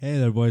Hey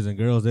there, boys and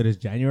girls. It is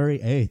January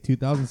 8th,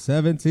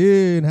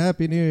 2017.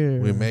 Happy New Year.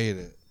 We made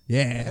it.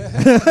 Yeah.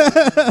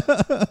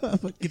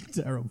 Fucking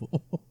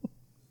terrible.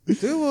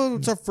 Dude, well,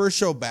 it's our first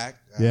show back.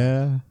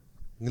 Yeah.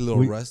 A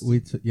little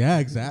rusty. Yeah,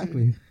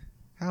 exactly.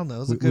 Hell no, it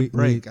was a good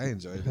break. I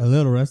enjoyed it. A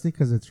little rusty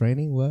because it's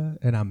raining. What?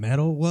 And I'm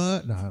metal.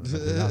 What? No,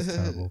 that's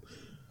terrible.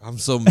 I'm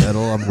so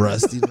metal. I'm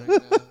rusty right now.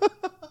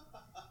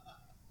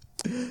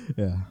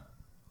 Yeah.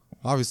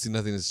 Obviously,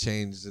 nothing has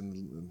changed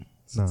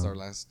since our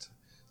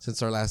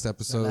last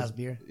episode. Last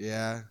beer.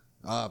 Yeah.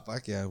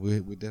 Fuck yeah. We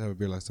did have a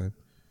beer last time.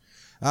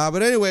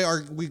 But anyway,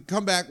 we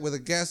come back with a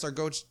guest. Our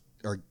coach.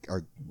 Our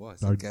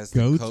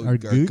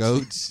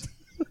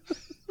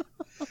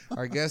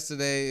guest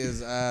today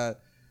is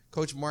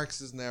Coach Mark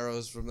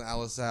Cisneros from the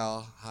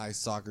Alisal High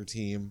Soccer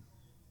team.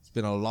 It's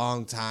been a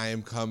long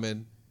time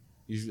coming.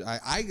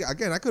 I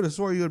could have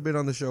swore you had been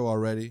on the show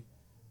already,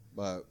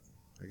 but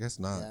I guess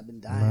not. Yeah, I've been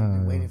dying. I've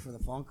been waiting for the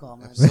phone call,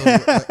 man.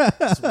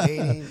 Just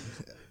waiting.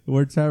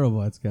 We're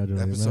terrible at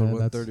scheduling. Episode man.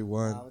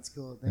 131. Wow, it's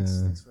cool.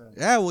 Thanks for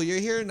Yeah, well, you're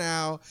here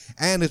now,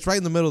 and it's right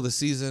in the middle of the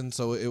season,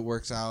 so it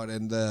works out.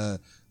 And the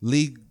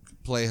league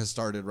play has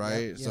started,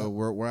 right? Yep. So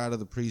we're out of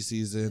the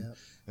preseason,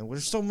 and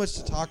there's so much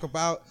to talk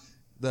about.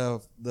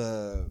 The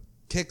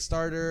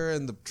Kickstarter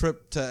and the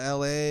trip to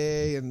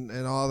LA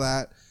and all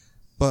that.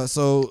 But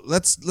so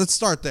let's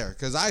start there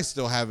because I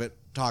still haven't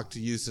talked to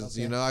you since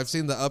I've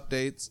seen the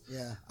updates.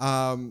 Yeah.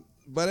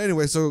 But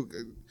anyway, so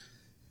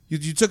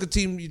you took a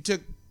team. You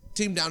took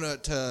team down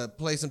to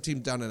play some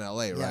teams down in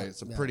LA, right?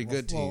 Some pretty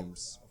good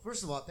teams.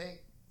 First of all,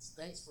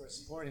 thanks for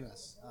supporting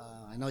us.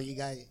 I know you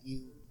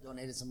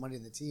donated some money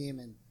to the team,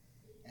 and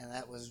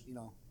that was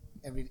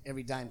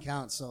every dime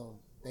counts. So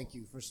thank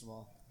you, first of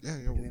all. Yeah,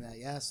 for doing that.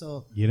 Yeah.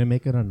 So you didn't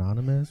make it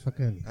anonymous,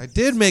 fucking. I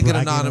did make it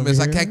anonymous.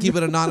 I can't keep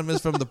it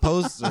anonymous from the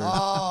poster.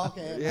 Oh,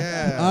 okay.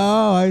 Yeah.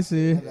 Oh, I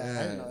see.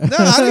 Yeah. No,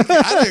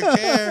 I didn't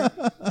care.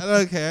 I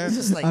don't care.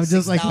 I'm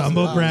just like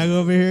humble brag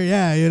over here.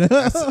 Yeah, you know.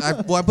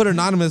 I put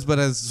anonymous, but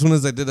as soon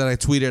as I did that, I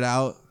tweeted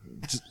out.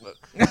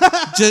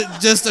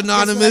 Just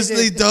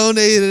anonymously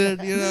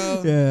donated,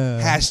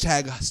 Yeah.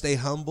 Hashtag stay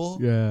humble.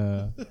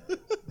 Yeah.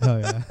 Oh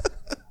yeah.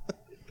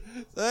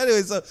 So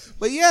anyway,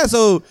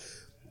 so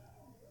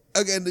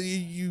again,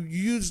 you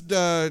used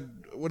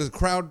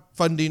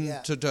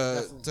crowdfunding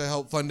to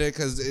help fund it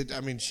because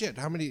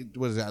how many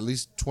was it? At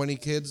least 20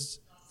 kids.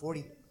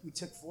 40. We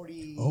took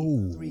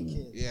 43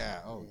 kids.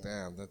 Yeah. Oh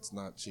damn, that's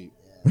not cheap.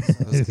 Yeah,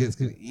 those kids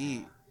can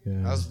eat.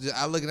 Yeah. I was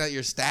looking at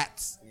your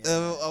stats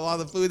of all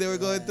the food they were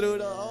going through.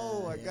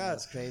 Oh my god,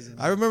 that's crazy.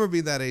 Man. I remember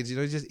being that age.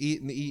 Just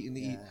eat and eat and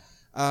eat.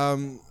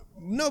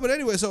 No, but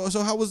anyway, so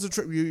how was the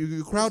trip?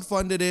 You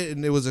crowdfunded it,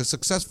 and it was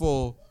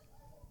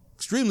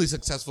extremely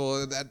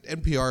successful. That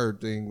NPR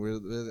thing.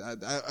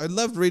 I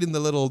loved reading the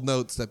little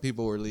notes that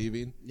people were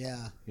leaving.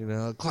 Yeah.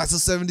 Class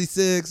of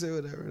 '76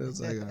 or whatever. It was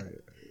like, all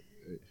right.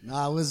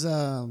 No,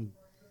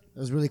 it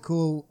was really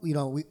cool.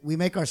 We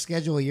make our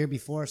schedule a year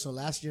before. So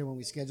last year when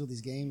we scheduled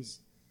these games,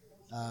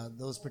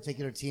 those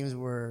particular teams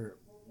were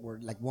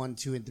like 1,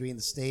 2, and 3 in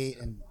the state,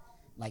 and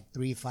like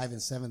 3, 5,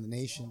 and 7 in the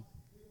nation.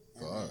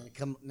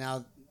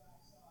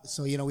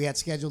 So we had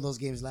scheduled those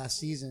games last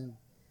season,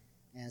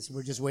 and so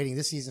we're just waiting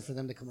this season for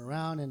them to come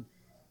around. And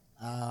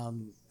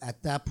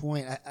at that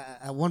point,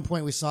 at one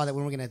point, we saw that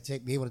we weren't going to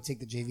be able to take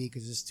the JV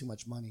because it's just too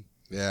much money.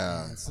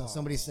 Yeah. And so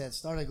somebody said,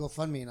 "Start a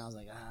GoFundMe," and I was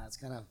like, it's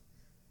kind of.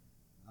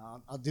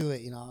 I'll do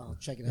it. I'll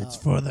check it out. It's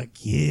for the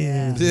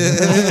kids. Yeah.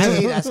 I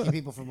hate asking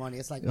people for money.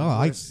 It's like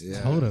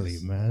totally,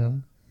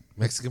 man.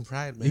 Mexican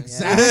pride, man.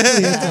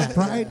 Exactly, it's a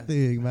pride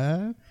thing,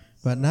 man.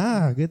 But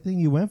good thing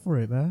you went for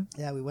it, man.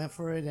 Yeah, we went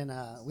for it, and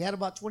we had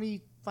about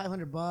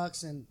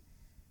 $2,500, and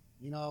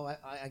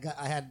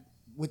I had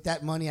with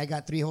that money, I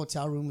got 3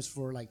 hotel rooms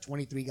for like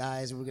 23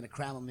 guys, and we were gonna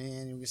cram them in,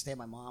 and we were gonna stay at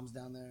my mom's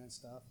down there and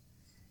stuff.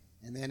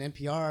 And then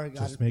NPR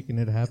got just making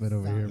it happen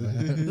over here,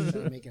 man. Trying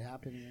to make it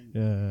happen.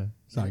 Yeah.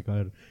 Sorry, go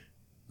ahead.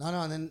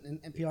 No, and then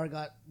NPR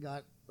got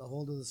a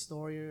hold of the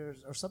story or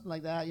something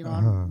like that.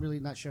 I'm really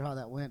not sure how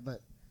that went,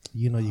 but.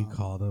 You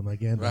called them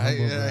again. Right?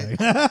 Yeah.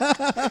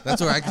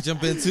 That's where I could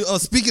jump into. Oh,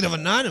 speaking of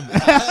anonymous.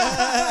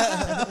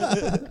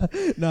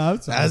 No,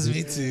 I'm sorry. That's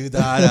me too,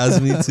 Dad. That's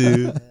me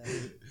too.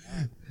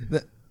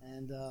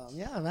 And,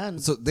 man.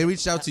 So they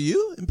reached out to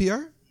you,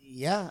 NPR?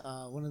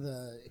 Yeah. One of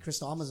the,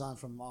 Crystal Amazon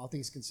from All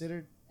Things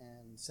Considered,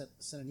 and sent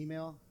an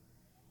email.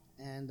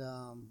 And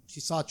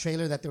she saw a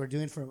trailer that they were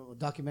doing for a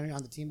documentary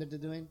on the team that they're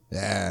doing.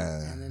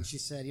 Yeah. And then she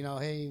said,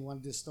 hey, you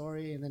want to do a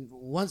story? And then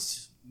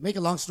make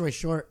a long story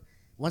short,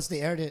 once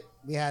they aired it,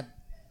 we had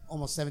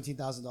almost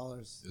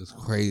 $17,000. It was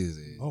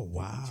crazy. Oh,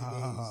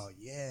 wow.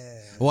 Yeah.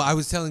 Well, I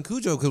was telling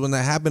Cujo because when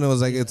that happened, I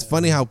was like, it's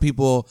funny how a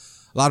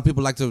lot of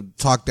people like to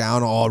talk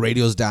down,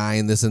 radio's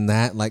dying, this and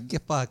that. Like,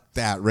 fuck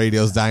that,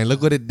 radio's dying.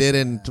 Look what it did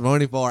in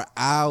 24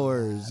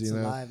 hours. It's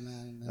alive,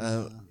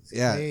 man. It's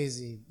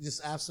crazy. Just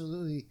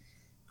absolutely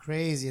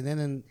crazy. And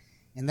then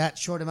in that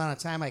short amount of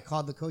time, I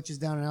called the coaches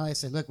down in LA. I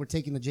said, look, we're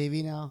taking the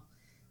JV now.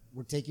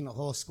 We're taking the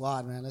whole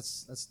squad, man.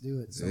 Let's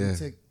do it. So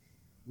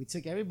We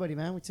took everybody,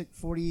 man. We took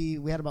 40.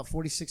 We had about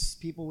 46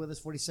 people with us,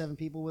 47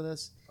 people with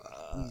us.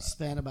 We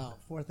spent about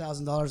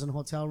 $4,000 in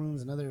hotel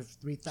rooms, another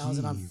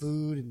 $3,000 on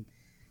food, and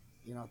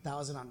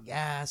 $1,000 on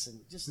gas, and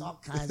just all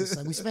kinds of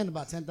stuff. We spent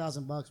about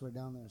 $10,000. We're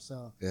down there,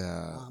 so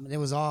and it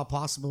was all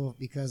possible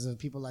because of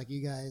people like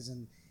you guys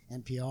and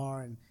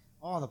NPR and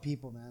all the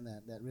people, man,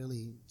 that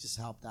really just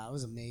helped out. It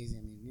was amazing.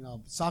 I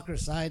mean, soccer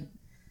aside,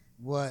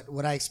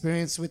 what I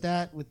experienced with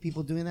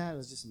people doing that, it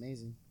was just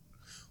amazing.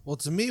 Well,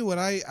 to me, what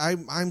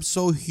I'm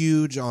so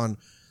huge on,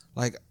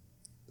 like,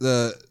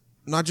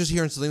 not just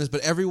here in Salinas, but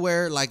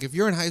everywhere. Like, if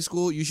you're in high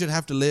school, you should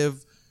have to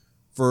live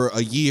for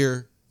a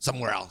year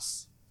somewhere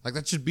else. Like,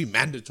 that should be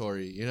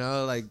mandatory,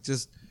 like,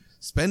 just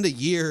spend a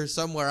year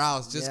somewhere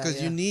else just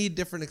because you need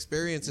different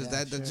experiences.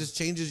 That just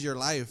changes your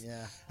life.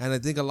 Yeah. And I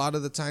think a lot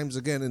of the times,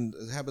 again, and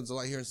it happens a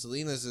lot here in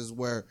Salinas, is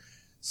where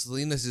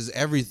Salinas is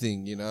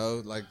everything,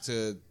 like,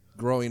 to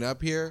growing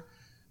up here.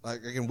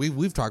 Like, again,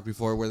 we've talked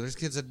before where there's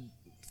kids that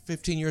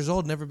 15 years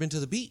old, never been to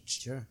the beach.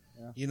 Sure.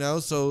 Yeah.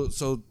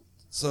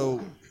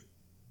 So,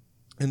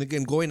 and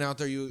again, going out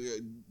there,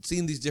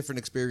 seeing these different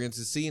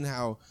experiences, seeing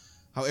how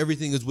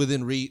everything is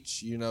within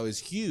reach, is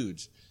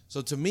huge.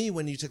 So to me,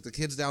 when you took the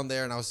kids down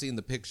there and I was seeing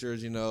the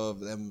pictures, of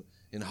them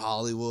in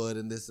Hollywood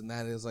and this and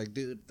that, it's like,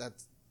 dude,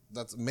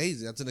 that's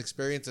amazing. That's an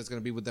experience that's going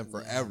to be with them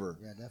forever.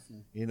 Yeah,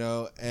 definitely.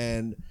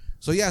 And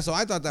so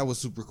I thought that was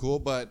super cool.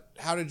 But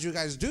how did you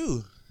guys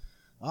do?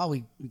 Oh,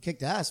 we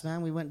kicked ass,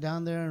 man. We went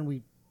down there and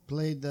we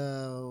played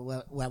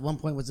at one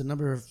point was the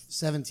number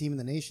 7 team in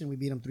the nation. We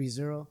beat them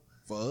 3-0.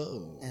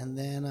 Whoa. And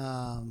then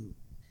a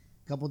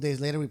couple of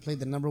days later, we played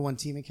the number 1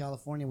 team in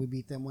California. We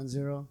beat them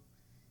 1-0.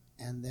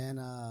 And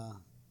then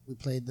we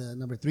played the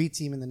number 3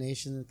 team in the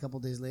nation a couple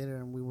of days later,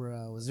 and we were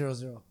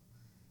 0-0.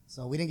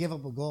 So we didn't give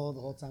up a goal the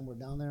whole time we were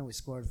down there, and we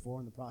scored 4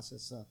 in the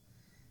process. So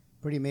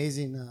pretty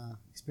amazing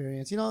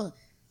experience.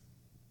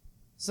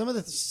 Some of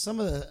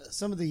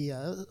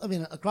the I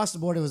mean, across the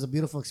board, it was a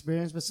beautiful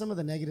experience, but some of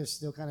the negatives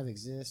still kind of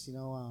exist.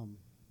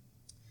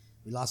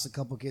 We lost a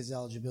couple kids'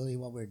 eligibility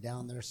while we were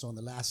down there. So in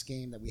the last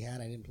game that we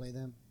had, I didn't play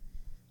them.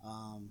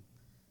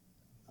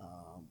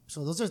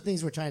 So those are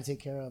things we're trying to take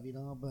care of,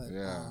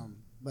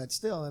 but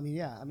still, I mean,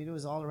 it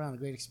was all around a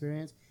great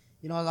experience.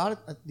 A lot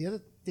of the other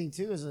thing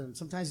too is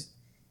sometimes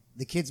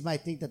the kids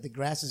might think that the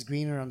grass is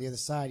greener on the other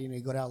side. You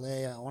go to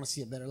LA, I want to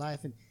see a better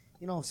life, and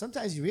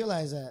sometimes you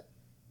realize that.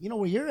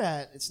 Where you're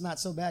at, it's not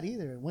so bad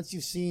either. Once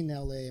you've seen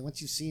LA,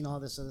 once you've seen all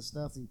this other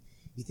stuff, and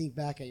you think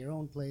back at your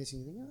own place,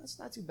 and you think, it's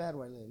not too bad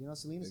where I live.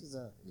 Salinas is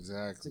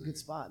it's a good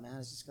spot, man.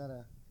 It's just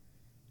gotta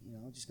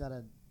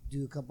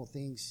do a couple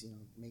things,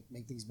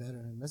 make things better.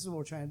 And that's what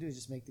we're trying to do, is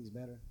just make things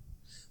better.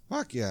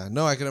 Fuck yeah.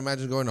 No, I can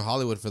imagine going to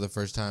Hollywood for the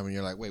first time and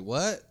you're like, wait,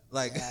 what?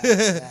 Like,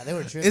 they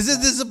were tripping. Isn't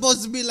this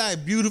supposed to be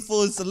like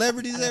beautiful and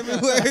celebrities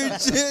everywhere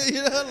and shit?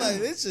 Like,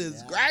 this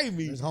shit's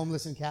grimy. There's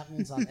homeless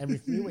encampments on every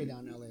freeway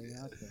down LA.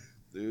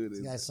 Dude, these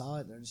guys saw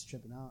it. They're just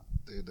tripping out.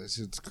 Dude, that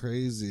shit's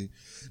crazy.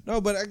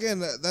 No, but again,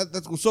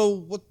 that's cool. So,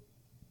 what?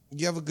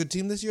 You have a good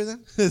team this year,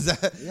 then? Is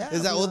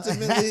that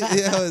ultimately?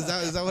 Is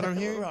that what I'm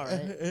hearing? We're all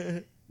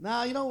right.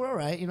 No, we're all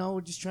right. We're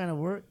just trying to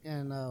work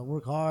and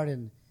work hard.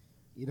 And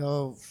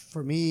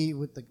for me,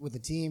 with the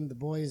team, the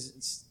boys,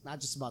 it's not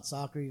just about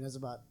soccer. It's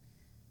about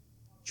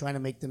trying to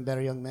make them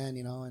better young men.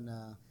 And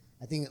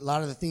I think a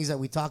lot of the things that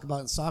we talk about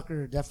in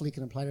soccer definitely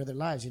can apply to their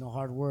lives.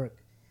 Hard work.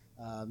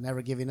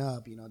 Never giving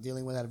up,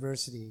 dealing with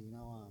adversity,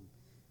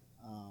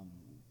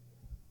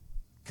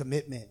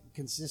 commitment,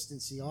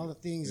 consistency, all the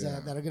things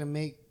that are going to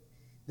make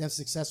them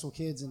successful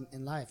kids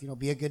in life.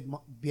 Be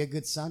a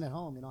good son at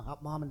home.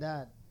 Help mom and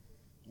dad.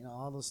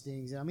 All those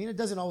things. I mean, it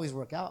doesn't always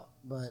work out,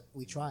 but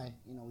we try.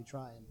 We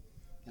try,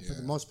 and for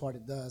the most part,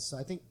 it does. So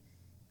I think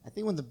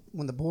when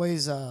the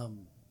boys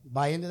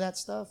buy into that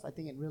stuff, I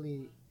think it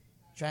really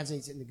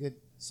translates into good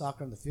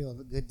soccer on the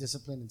field, good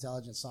disciplined,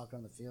 intelligent soccer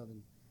on the field,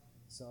 and.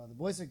 So the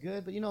boys are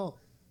good, but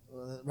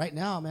right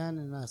now, man,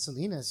 in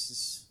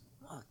Salinas,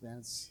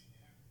 there's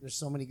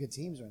so many good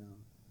teams right now.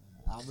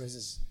 Alvarez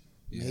is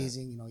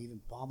amazing. Even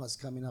Palma's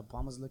coming up.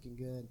 Palma's looking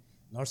good.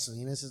 North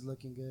Salinas is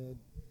looking good.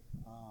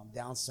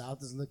 Down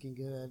south is looking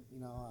good.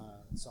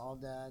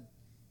 Soledad.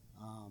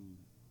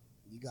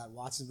 You got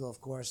Watsonville, of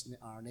course,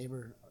 our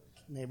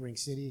neighboring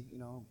city.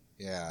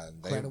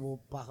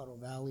 Incredible Pajaro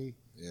Valley.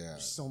 Yeah,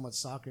 there's so much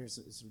soccer.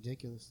 It's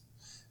ridiculous.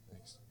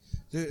 Thanks.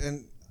 Dude,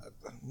 and.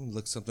 I'm gonna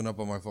look something up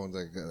on my phone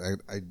that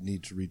I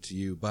need to read to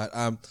you, but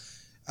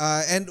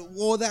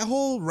that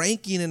whole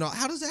ranking and all,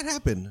 how does that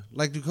happen?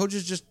 Like, do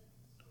coaches just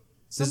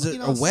is it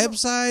a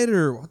website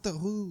or what the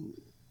who?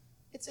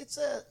 It's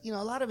a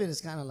lot of it is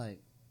kind of like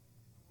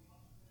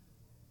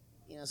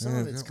some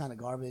of it's kind of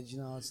garbage.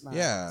 It's not.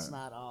 Yeah. It's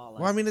not all.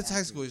 Well, I mean, it's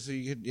high school, so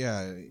you could.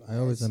 Yeah. I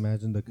always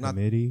imagine the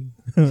committee,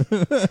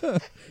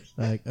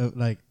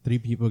 like 3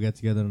 people get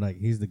together and like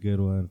he's the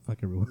good one. Fuck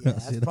everyone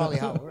else. That's probably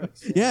how it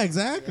works. Yeah,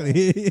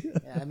 exactly.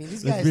 Yeah, I mean,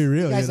 these guys,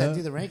 that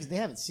do the rankings, they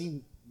haven't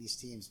seen these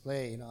teams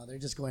play. They're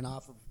just going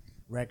off of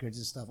records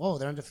and stuff. Oh,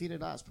 they're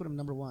undefeated. Let's put them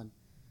number 1.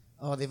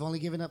 Oh, they've only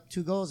given up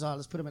 2 goals.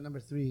 Let's put them at number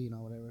 3.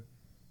 Whatever.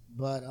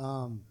 But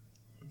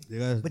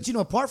But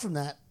apart from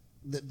that,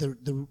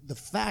 the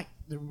fact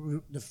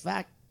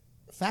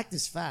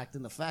is fact,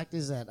 and the fact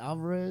is that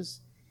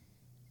Alvarez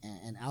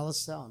and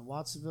Alisal and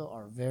Watsonville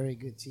are very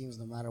good teams,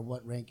 no matter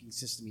what ranking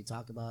system you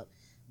talk about.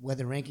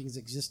 Whether rankings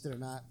existed or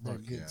not, they're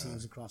good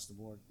teams across the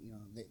board.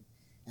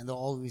 And they'll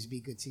always be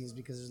good teams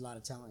because there's a lot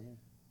of talent here.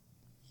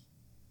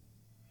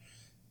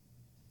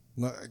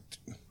 No,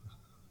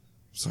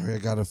 sorry, I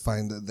gotta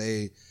find that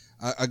they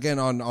again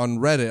on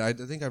Reddit. I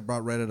think I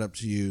brought Reddit up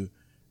to you.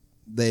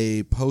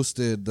 They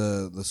posted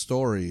the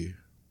story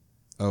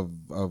of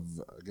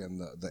again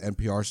the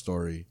NPR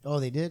story. Oh,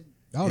 they did.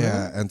 Oh,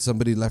 yeah, really? and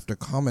somebody left a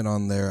comment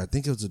on there. I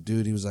think it was a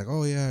dude. He was like,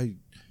 "Oh yeah,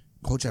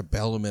 coach at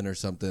Bellarmine or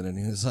something," and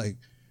he was like,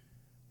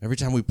 "Every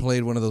time we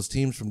played one of those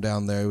teams from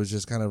down there, it was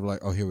just kind of like,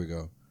 oh, here we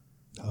go,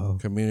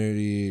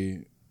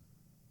 community."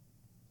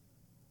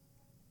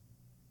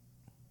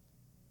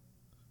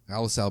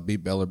 Alisal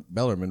beat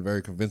Bellarmine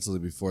very convincingly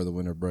before the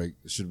winter break.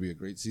 It should be a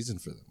great season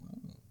for them.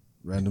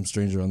 Random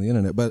stranger on the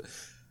internet, but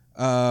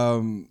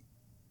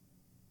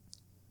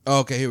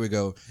okay, here we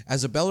go.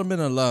 As a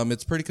Bellarmine alum,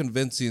 it's pretty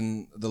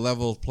convincing the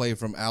level of play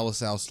from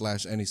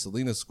Alisal / any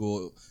Salinas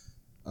school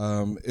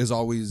is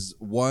always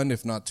one,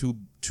 if not two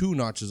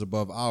notches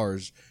above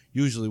ours,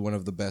 usually one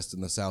of the best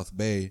in the South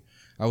Bay.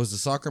 I was the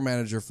soccer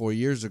manager 4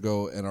 years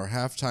ago, and our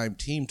halftime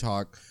team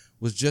talk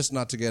was just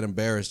not to get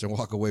embarrassed and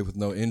walk away with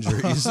no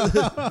injuries.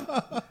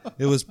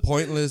 It was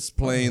pointless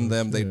playing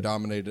them. They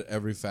dominated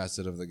every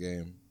facet of the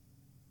game.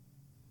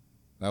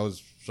 That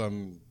was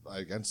some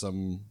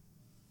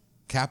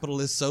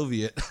capitalist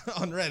Soviet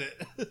on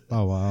Reddit.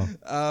 Oh, wow.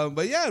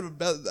 But yeah,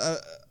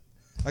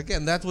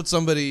 again, that's what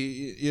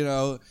somebody,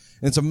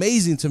 it's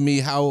amazing to me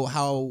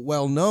how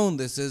well known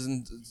this is.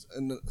 And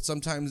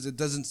sometimes it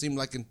doesn't seem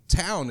like in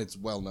town it's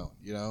well known,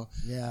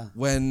 Yeah.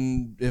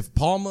 If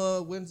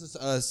Palma wins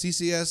a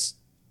CCS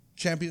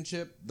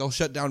championship, they'll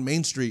shut down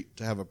Main Street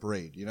to have a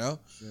parade, Sure.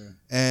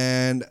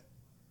 And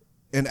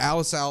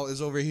Alisal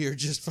is over here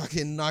just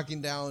fucking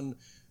knocking down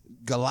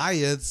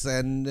Goliaths,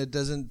 and it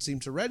doesn't seem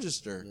to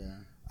register. Yeah.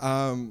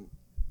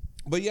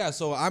 But yeah,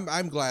 so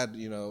I'm glad,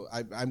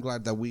 I'm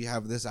glad that we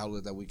have this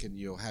outlet that we can,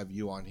 have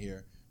you on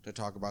here to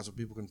talk about, so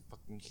people can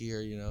fucking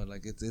hear,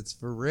 like it's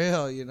for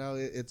real,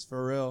 it's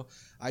for real.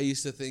 I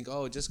used to think,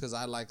 just because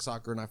I like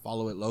soccer and I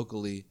follow it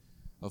locally,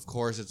 of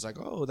course it's like,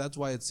 that's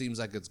why it seems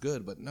like it's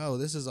good. But no,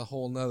 this is a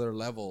whole nother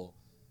level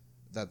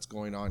that's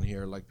going on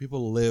here. Like,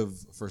 people live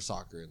for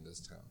soccer in this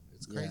town.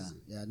 It's crazy.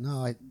 Yeah.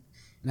 No,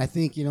 I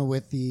think,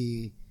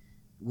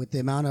 with the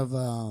amount of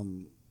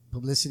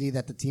publicity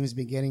that the team's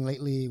been getting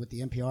lately with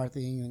the NPR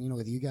thing, and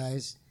with you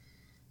guys,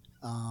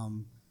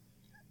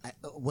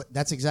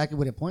 that's exactly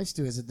what it points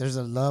to, is that there's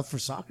a love for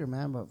soccer,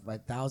 man, by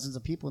thousands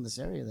of people in this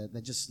area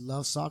that just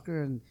love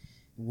soccer and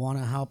want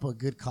to help a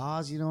good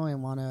cause,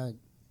 and want to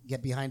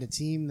get behind a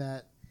team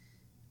that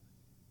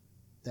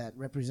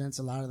represents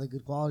a lot of the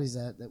good qualities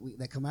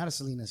that come out of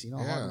Salinas,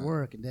 hard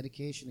work and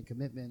dedication and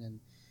commitment, and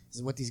this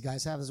is what these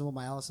guys have. This is what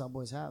my Alisal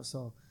boys have.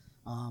 So,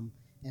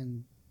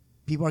 and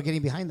people are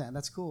getting behind that, and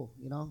that's cool.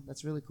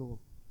 That's really cool.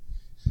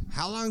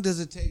 How long does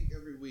it take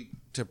every week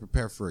to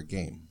prepare for a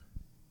game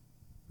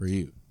for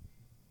you?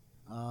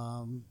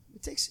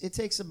 It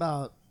takes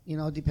about,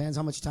 it depends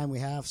how much time we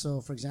have.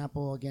 So, for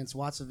example, against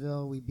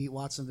Watsonville, we beat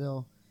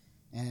Watsonville,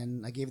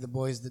 and I gave the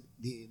boys the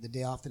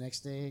day off the next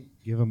day.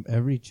 Give them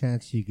every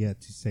chance you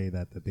get to say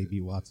that they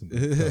beat Watsonville.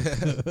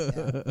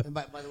 Yeah. And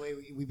by the way,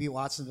 we beat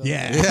Watsonville.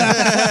 Yeah.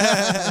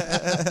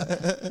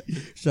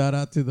 Shout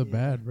out to the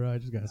band, bro. I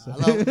just got to say. I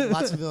love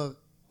Watsonville.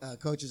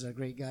 Coaches are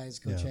great guys.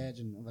 Coach Hedge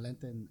and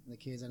Valente and the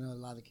kids. I know a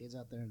lot of the kids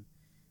out there, and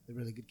they're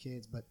really good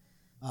kids. But,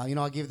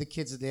 I'll give the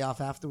kids a day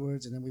off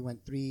afterwards, and then we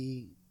went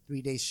three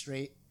days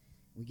straight.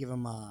 We give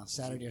them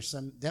Saturday or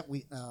Sunday.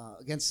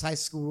 Against high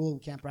school rule, we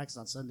can't practice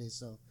on Sundays,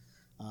 so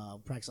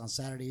practice on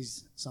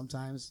Saturdays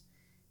sometimes,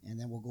 and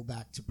then we'll go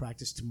back to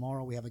practice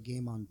tomorrow. We have a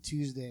game on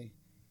Tuesday,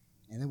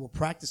 and then we'll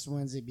practice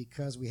Wednesday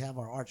because we have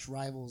our arch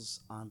rivals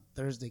on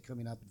Thursday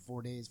coming up in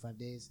 5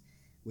 days,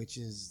 which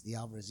is the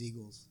Alvarez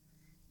Eagles,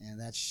 and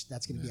that's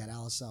going to be at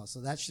Alisal. So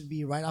that should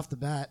be right off the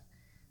bat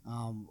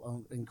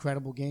an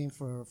incredible game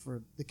for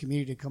the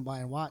community to come by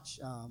and watch.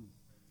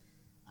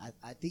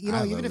 I think,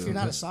 even if you're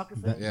not a soccer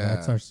fan.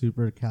 That's our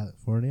Super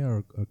California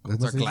or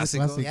that's our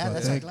Clásico. Yeah,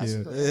 that's our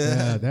Clásico.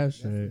 Yeah,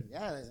 that's right.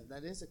 Yeah,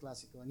 that is a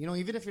Clásico. And,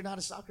 even if you're not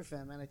a soccer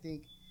fan, man, I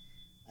think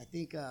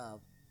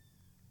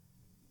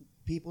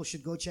people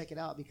should go check it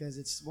out because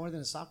it's more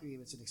than a soccer game.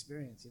 It's an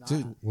experience.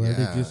 Dude, where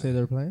did you say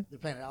they're playing? They're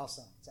playing at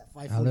Alisal. It's at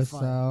 5:45.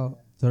 Alisal,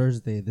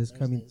 Thursday.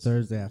 Coming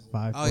Thursday at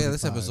 5:45. Oh, yeah,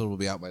 this episode will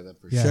be out by then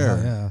for sure.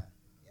 Yeah.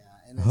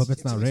 And I hope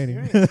it's not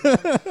raining.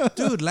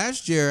 Dude,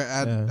 last year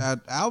at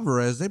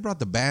Alvarez, they brought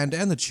the band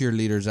and the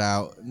cheerleaders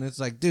out. And it's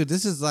like, dude,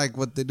 this is like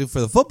what they do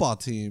for the football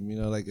team.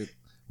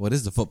 What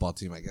is the football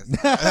team, I guess?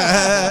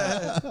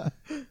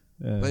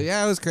 But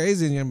yeah, it was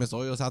crazy. And Miss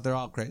Oyo's out there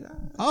all crazy.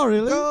 Oh,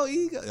 really? Go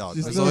Eagles.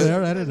 She's still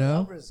there? I didn't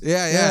know.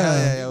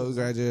 Yeah. We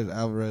graduated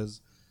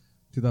Alvarez.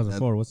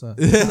 2004, what's up?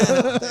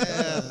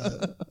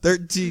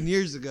 13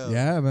 years ago.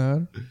 Yeah,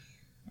 man.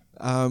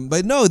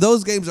 But no,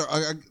 those games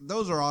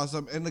are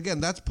awesome. And again,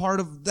 that's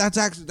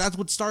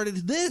what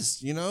started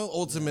this.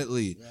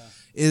 Ultimately,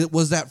 it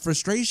was that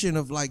frustration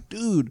of like,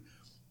 dude,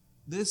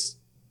 this.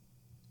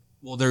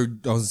 Well, there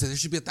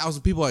should be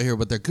 1,000 people out here,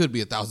 but there could be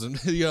 1,000.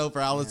 For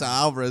Alisal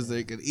Alvarez,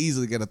 they could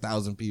easily get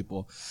 1,000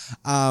 people.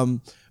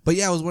 But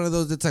yeah, it was one of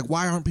those. It's like,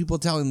 why aren't people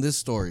telling this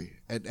story?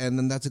 And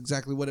then that's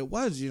exactly what it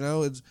was.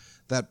 It's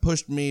that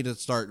pushed me to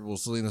start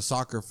Salinas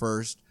Soccer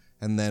first,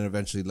 and then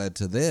eventually led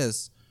to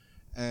this.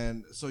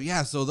 And so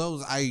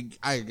those I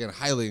again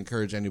highly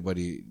encourage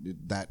anybody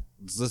that's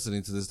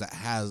listening to this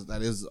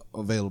that is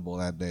available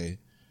that day,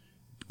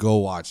 go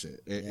watch it.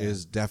 It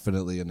is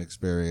definitely an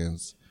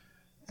experience.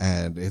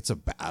 And it's a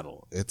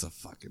battle. It's a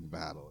fucking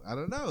battle. I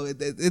don't know.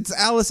 It's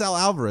Alisal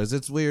Alvarez.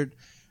 It's weird.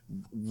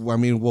 I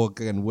mean,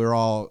 again, we're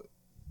all,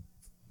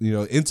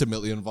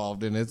 intimately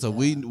involved in it, so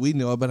we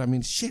know it. But I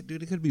mean, shit,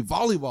 dude, it could be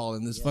volleyball,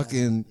 and this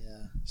fucking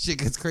shit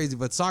gets crazy.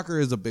 But soccer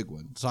is a big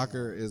one.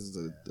 Soccer is.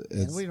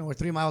 We're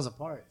 3 miles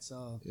apart,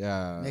 so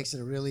it makes it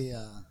a really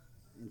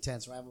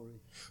intense rivalry.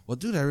 Well,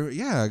 dude,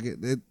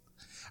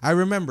 I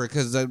remember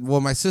because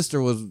my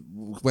sister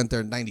went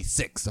there in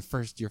 '96, the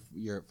first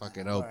year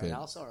fucking open.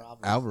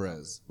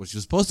 Alvarez, which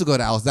was supposed to go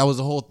to Alisal. That was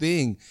the whole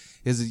thing.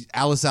 Is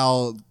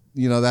Alisal?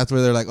 That's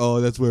where they're like,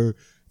 oh, that's where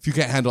if you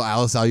can't handle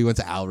Alisal, you went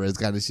to Alvarez,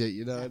 kind of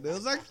shit. And it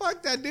was like,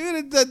 fuck that,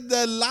 dude.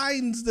 The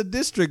lines the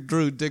district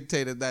drew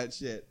dictated that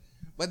shit.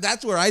 But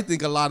that's where I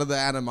think a lot of the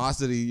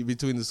animosity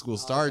between the school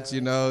starts.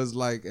 Is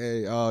like,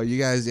 hey, you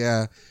guys,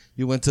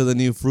 you went to the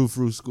new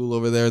frou-frou school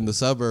over there in the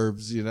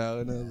suburbs, and I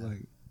was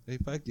like. Hey,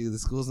 fuck you. The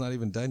school's not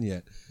even done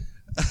yet.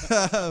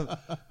 But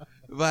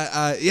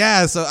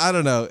so I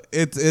don't know.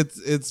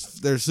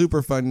 They're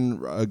super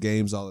fun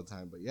games all the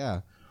time. But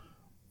yeah.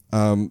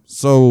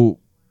 So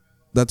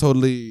that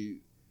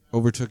totally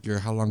overtook your.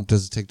 How long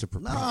does it take to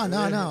prepare? No.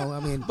 I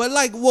mean, but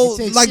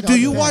do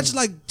you watch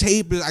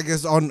tape? I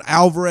guess on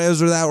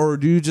Alvarez or that, or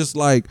do you just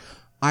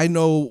I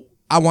know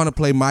I want to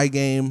play my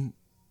game.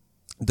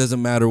 It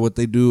doesn't matter what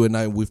they do,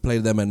 and we've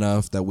played them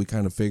enough that we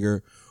kind of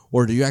figure.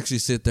 Or do you actually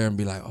sit there and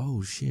be like,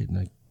 oh shit,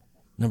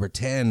 number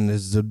 10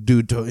 is the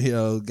dude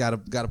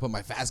gotta put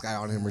my fast guy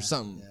on him or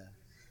something. Yeah.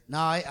 No,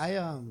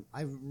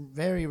 I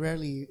very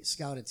rarely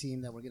scout a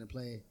team that we're gonna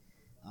play.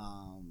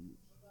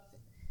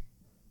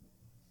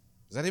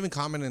 Is that even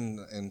common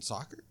in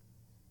soccer?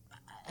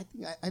 I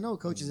think I know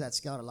coaches that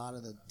scout a lot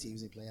of the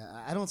teams they play.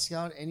 I don't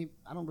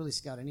really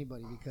scout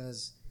anybody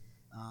because,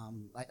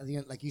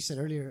 like you said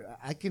earlier,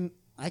 I can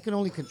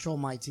only control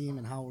my team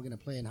and how we're gonna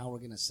play and how we're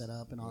gonna set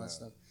up and all that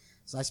stuff.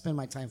 So I spend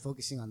my time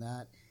focusing on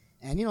that.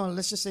 And,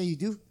 let's just say you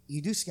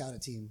do scout a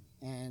team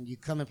and you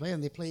come and play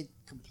and they play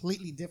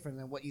completely different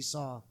than what you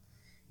saw.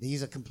 They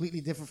use a completely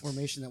different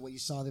formation than what you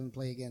saw them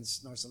play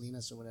against North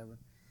Salinas or whatever.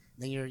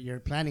 Then your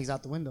planning's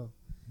out the window.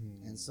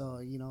 And so,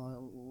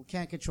 we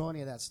can't control any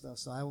of that stuff.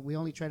 So we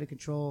only try to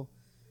control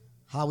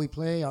how we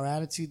play, our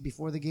attitude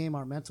before the game,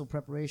 our mental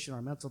preparation,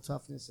 our mental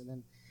toughness,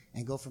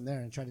 and go from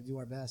there and try to do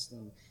our best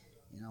and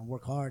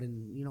work hard.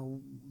 And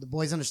the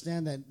boys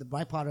understand that the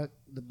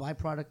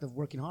byproduct of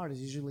working hard is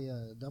usually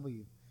a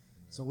W.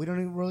 So we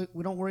don't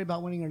worry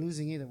about winning or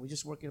losing either. We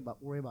just worry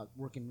about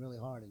working really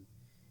hard and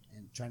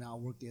trying to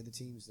outwork the other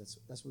teams.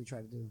 That's what we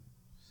try to do.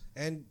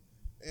 And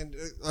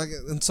like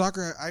in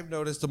soccer, I've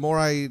noticed the more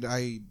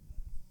I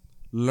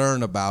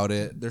learn about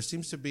it, there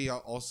seems to be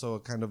also a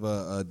kind of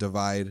a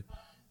divide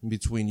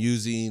between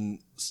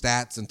using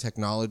stats and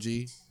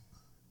technology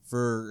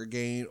for a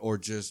game or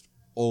just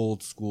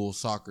old school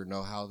soccer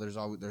know-how.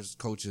 There's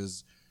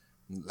coaches.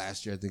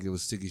 Last year, I think it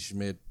was Siggy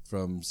Schmidt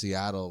from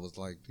Seattle was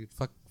like, dude,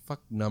 fuck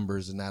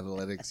numbers and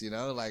analytics.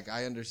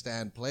 I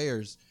understand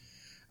players.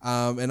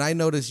 And I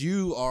notice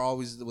you are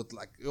always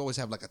you always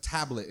have a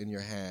tablet in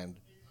your hand.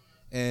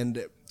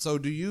 And so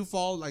do you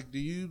like to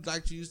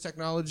use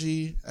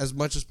technology as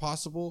much as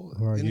possible?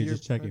 Or are you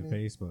just checking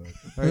Facebook?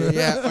 Or you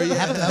have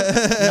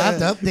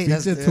to update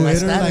us.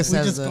 Twitter, as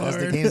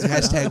the games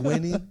hashtag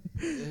winning.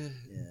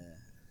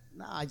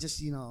 No, I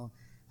just,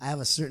 I have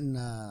a certain,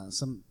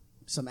 some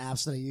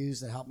apps that I use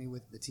that help me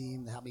with the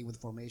team, that help me with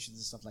formations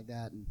and stuff like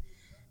that.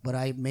 But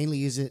I mainly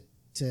use it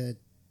to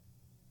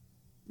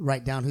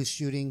write down who's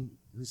shooting,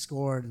 who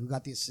scored, who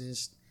got the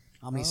assist,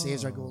 how many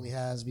saves our goalie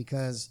has,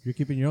 because you're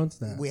keeping your own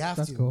stats. We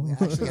have to. Cool.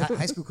 Actually,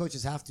 high school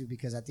coaches have to,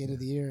 because at the end of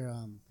the year,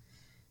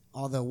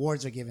 all the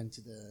awards are given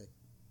to the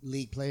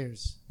league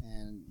players,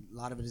 and a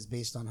lot of it is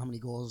based on how many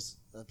goals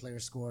the player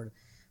scored,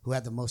 who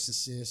had the most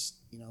assists,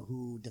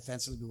 who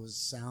defensively was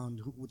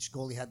sound, which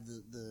goalie had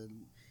the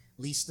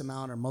least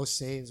amount or most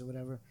saves or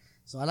whatever.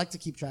 So I like to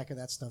keep track of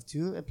that stuff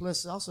too. And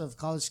plus, also, if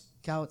college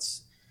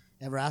scouts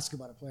ever ask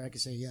about a player, I can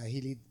say, yeah,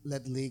 he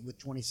led the league with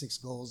 26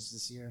 goals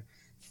this year.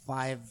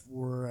 5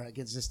 were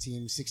against this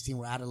team, 16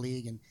 were out of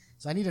league. And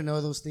so I need to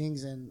know those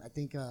things, and I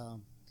think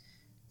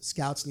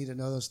scouts need to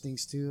know those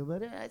things too.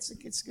 But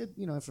it's good,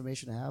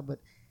 information to have. But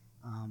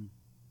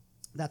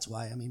that's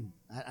why. I mean,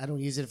 I don't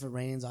use it if it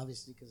rains,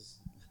 obviously, because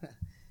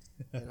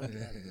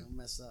it'll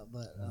mess up.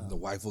 But the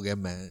wife will get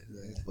mad.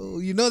 Yeah. Oh,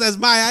 that's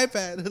my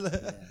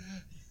iPad.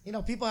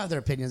 People have their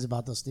opinions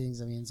about those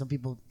things. I mean, some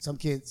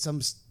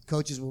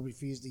coaches will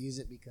refuse to use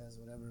it because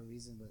whatever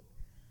reason,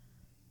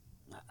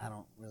 but I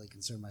don't really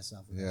concern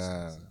myself with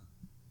that. So.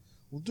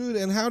 Well, dude,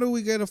 and how do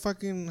we get a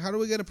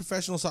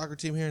professional soccer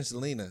team here in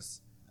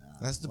Salinas?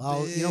 That's the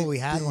big we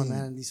had thing. one,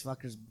 man, and these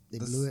fuckers,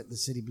 blew it. The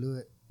city blew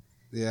it.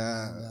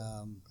 Yeah.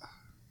 And,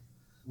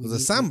 it was a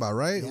Samba,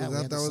 right? Yeah,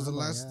 that was the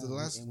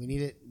last. And we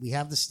need it. We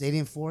have the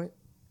stadium for it.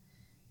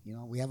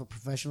 We have a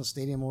professional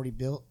stadium already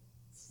built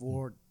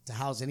to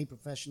house any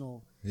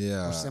professional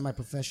or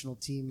semi-professional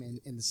team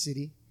in the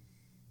city.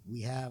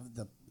 We have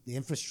the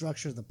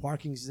infrastructure, the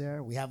parking's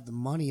there. We have the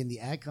money in the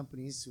ag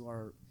companies who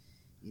are,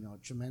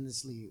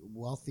 tremendously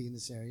wealthy in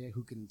this area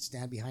who can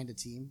stand behind a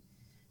team.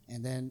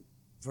 And then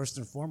first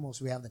and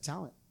foremost, we have the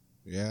talent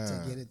to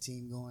get a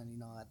team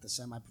going, at the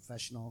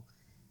semi-professional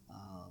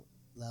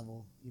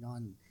level,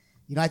 and,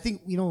 I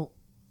think,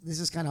 this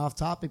is kind of off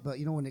topic, but,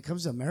 when it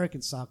comes to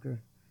American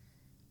soccer,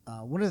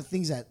 one of the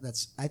things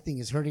that's I think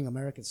is hurting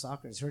American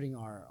soccer, is hurting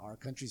our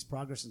country's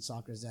progress in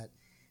soccer, is that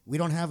we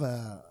don't have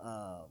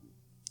a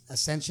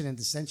ascension and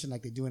descension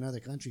like they do in other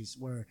countries,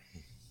 where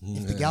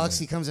if the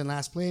Galaxy comes in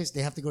last place,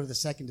 they have to go to the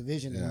second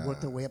division and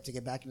work their way up to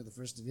get back into the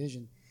first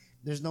division.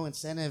 There's no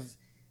incentive.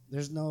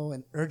 There's no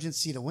an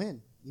urgency to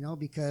win,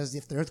 because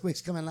if the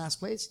Earthquakes come in last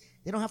place,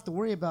 they don't have to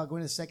worry about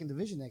going to the second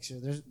division next year.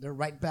 They're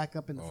right back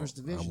up in the first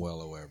division. I'm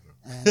well aware, bro.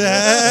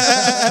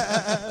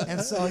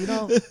 And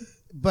so,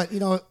 but,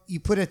 you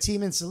put a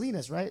team in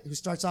Salinas, right, who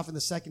starts off in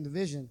the second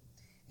division,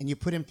 and you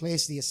put in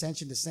place the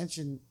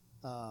ascension-descension,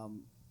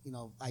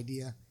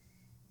 idea,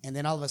 and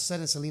then all of a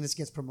sudden Salinas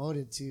gets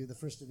promoted to the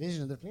first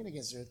division, and they're playing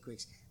against the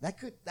Earthquakes. That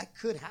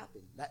could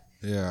happen.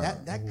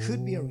 That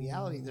could be a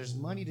reality. There's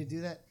money to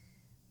do that.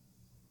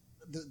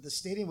 The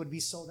stadium would be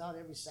sold out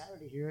every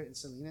Saturday here in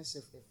Salinas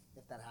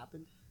if that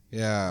happened.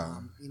 Yeah.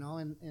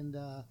 And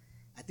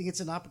I think it's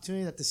an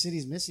opportunity that the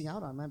city's missing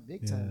out on, man,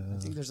 big time. I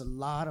think there's a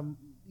lot of,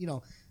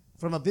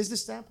 from a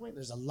business standpoint,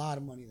 there's a lot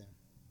of money there.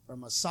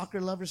 From a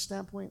soccer lover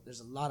standpoint,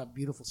 there's a lot of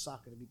beautiful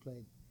soccer to be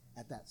played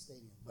at that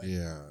stadium. But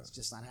it's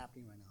just not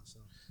happening right now. So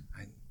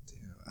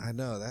I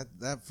know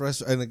that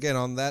frustrates. And again,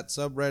 on that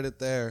subreddit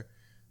there,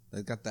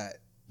 they got that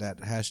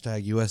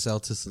hashtag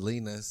USL to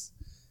Salinas.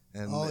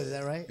 And is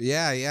that right?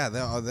 Yeah,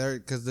 they're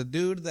because the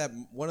dude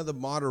one of the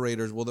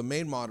moderators, the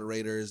main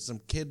moderator is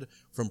some kid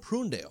from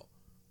Prunedale,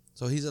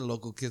 so he's a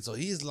local kid. So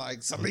he's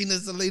like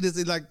Salinas,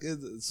 he's like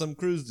some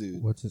cruise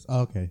dude. What's his?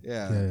 Oh, okay,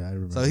 yeah, I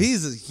remember. So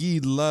he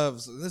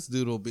loves this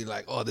dude. Will be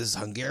like, oh, this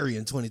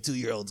Hungarian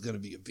 22-year-old's gonna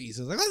be a piece.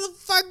 I was like, how the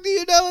fuck do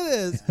you know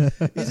this?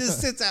 He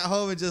just sits at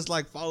home and just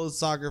like follows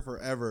soccer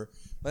forever.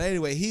 But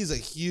anyway, he's a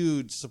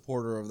huge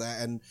supporter of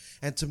that, and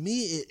to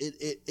me,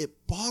 it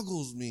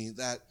boggles me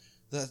that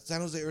the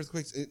San Jose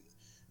Earthquakes,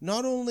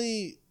 not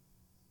only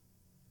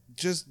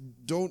just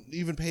don't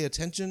even pay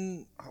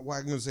attention, I'm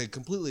going to say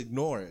completely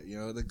ignore it.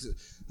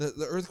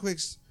 The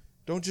Earthquakes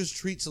don't just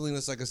treat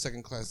Salinas like a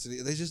second-class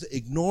city. They just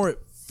ignore it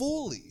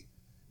fully.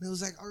 And it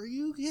was like, are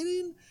you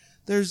kidding?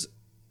 There's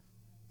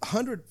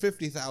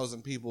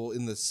 150,000 people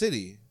in the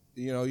city.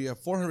 You have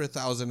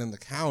 400,000 in the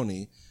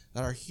county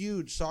that are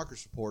huge soccer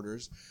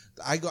supporters.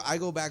 I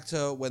go back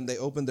to when they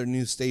opened their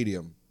new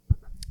stadium.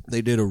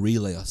 They did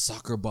a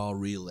soccer ball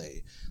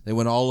relay. They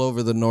went all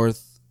over the North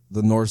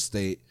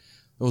State.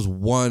 There was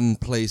one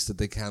place that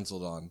they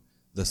canceled on,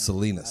 the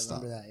Salinas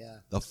stop. Remember that, yeah.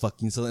 The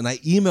fucking Salinas. And I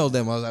emailed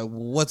them. I was like,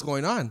 what's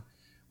going on?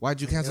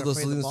 Why'd you cancel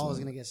those Salinas? The ball was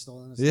going to get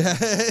stolen. Yeah.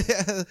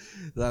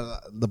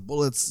 The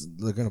bullets,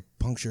 they're going to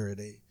puncture it.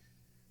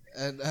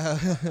 And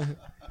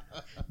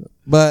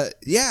but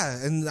yeah,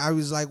 and I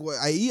was like,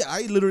 I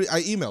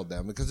emailed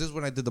them because this is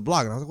when I did the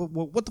blog, and I was like,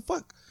 well, what the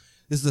fuck?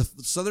 It's the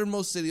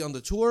southernmost city on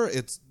the tour.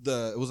 It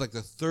was like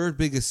the third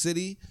biggest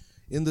city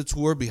in the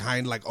tour,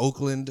 behind like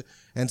Oakland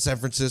and San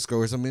Francisco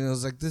or something. And I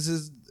was like,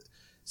 it's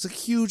a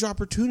huge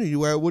opportunity.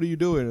 What are you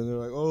doing? And they're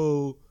like,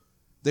 oh,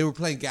 they were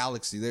playing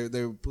Galaxy.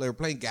 They were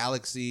playing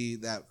Galaxy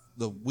that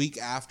the week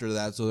after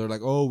that. So they're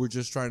like, oh, we're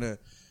just trying to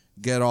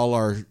get all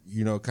our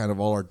kind of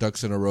all our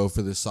ducks in a row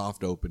for this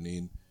soft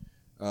opening.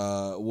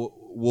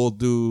 We'll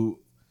do.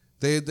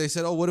 They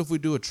said, oh, what if we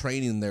do a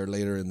training there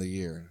later in the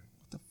year?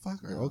 What the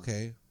fuck?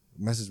 Okay.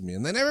 Messaged me,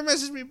 and they never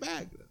messaged me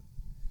back.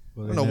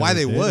 Well, I don't know why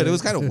they would. It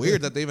was kind of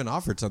weird that they even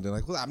offered something.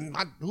 Like, well,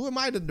 who am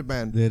I to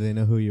demand? Did they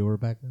know who you were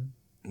back then?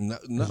 No.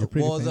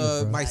 Well,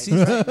 famous, my season.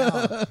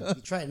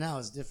 You try it now,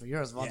 it's different.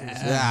 You're as well.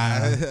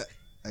 Yeah.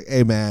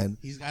 Hey, man.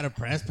 He's got a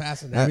press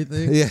pass and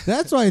everything. Yeah.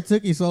 That's why it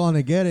took you so long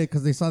to get it,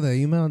 because they saw the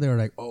email and they were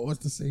like, oh,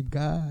 it's the same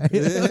guy.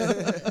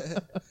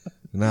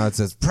 Now it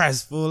says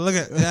press, fool. Look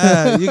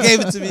at you gave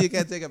it to me. You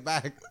can't take it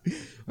back.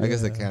 I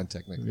guess they can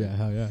technically.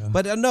 Yeah.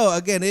 But no,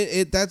 again,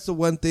 that's the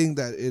one thing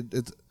that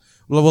it's.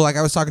 Well, like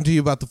I was talking to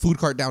you about the food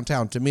cart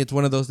downtown. To me, it's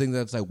one of those things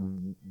that's like,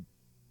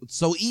 it's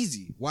so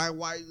easy. Why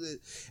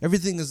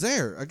everything is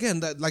there. Again,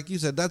 that like you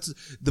said, that's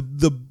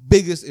the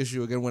biggest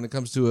issue again when it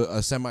comes to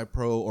a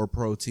semi-pro or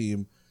pro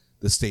team,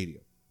 the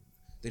stadium.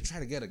 They try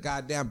to get a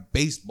goddamn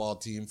baseball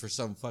team for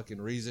some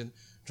fucking reason,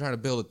 trying to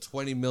build a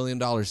 $20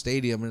 million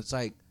stadium, and it's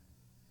like,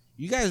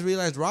 you guys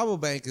realize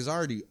Rabobank is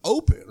already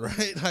open,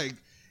 right? Like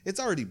it's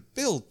already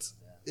built.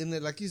 And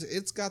then, like you said,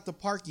 it's got the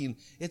parking.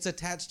 It's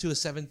attached to a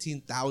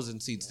 17,000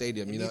 seat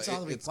stadium. It you know, meets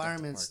all the it's got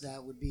requirements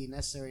that would be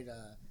necessary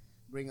to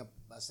bring a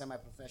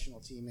semi-professional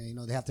team in. You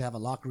know, they have to have a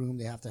locker room.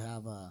 They have to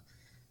have a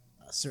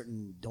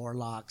certain door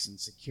locks and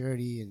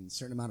security and a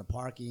certain amount of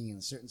parking and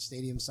a certain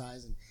stadium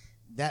size. And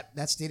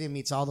that stadium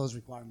meets all those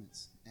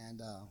requirements. And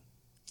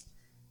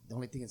the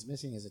only thing it's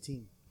missing is a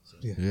team. So.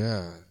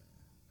 Yeah.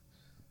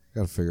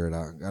 Got to figure it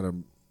out. Got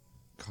to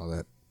call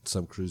that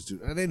some cruise dude.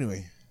 And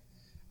anyway.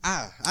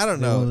 I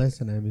don't know. No,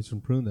 listen, he's from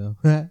Prune though.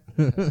 I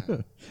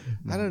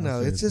don't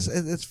know. It's just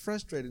it's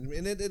frustrating,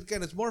 and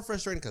again, it's more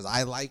frustrating because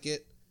I like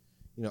it.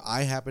 You know,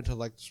 I happen to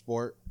like the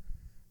sport.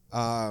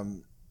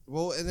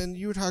 Well, and then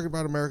you were talking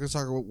about American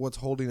soccer. What's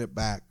holding it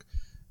back?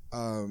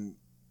 Do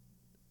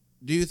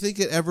you think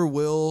it ever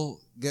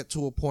will get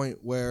to a point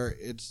where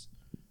it's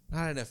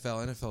not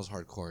NFL? NFL's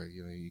hardcore,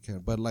 you know. You can,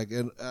 but like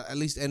at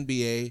least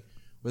NBA,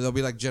 where there'll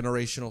be like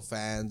generational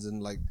fans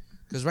and like.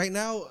 Because right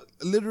now,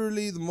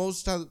 literally, the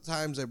most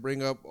times I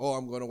bring up,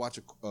 I'm going to watch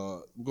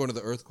I'm going to the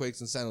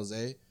earthquakes in San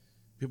Jose.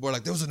 People are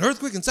like, there was an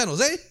earthquake in San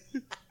Jose?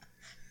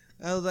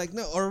 I was like,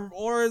 no.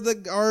 Or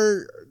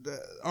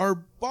our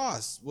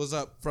boss was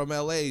up from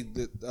LA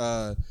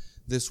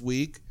this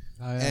week,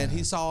 and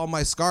he saw all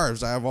my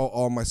scarves. I have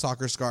all my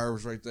soccer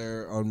scarves right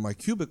there on my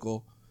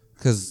cubicle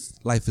because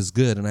life is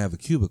good, and I have a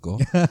cubicle.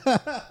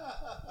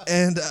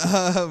 And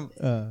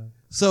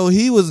so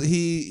he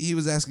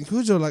was asking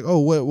Cujo like, oh,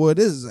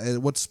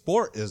 what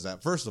sport is that?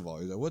 First of all,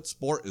 he's like, what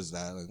sport is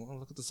that? Like, well,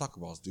 look at the soccer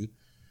balls, dude.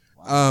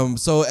 Wow.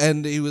 So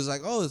and he was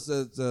like, oh,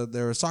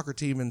 they're a soccer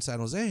team in San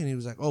Jose, and he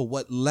was like, oh,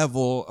 what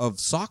level of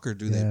soccer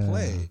do they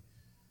play?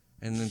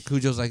 And then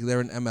Cujo's like,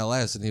 they're in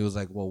MLS, and he was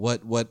like, well,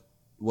 what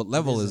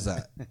level is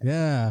that?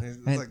 Yeah.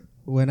 And like,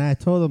 when I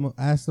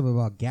asked him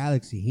about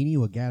Galaxy, he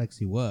knew what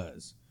Galaxy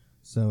was.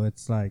 So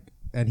it's like.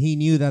 And he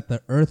knew that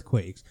the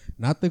earthquakes,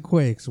 not the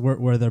quakes,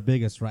 were their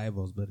biggest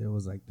rivals. But it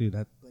was like, dude,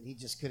 that. But he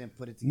just couldn't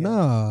put it together.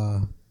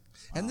 No.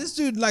 And this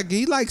dude, like,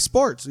 he likes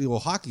sports. Well,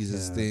 hockey's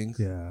his thing.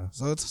 Yeah.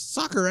 So it's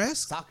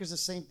soccer-esque. Soccer's the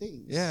same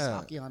thing. Yeah.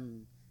 Hockey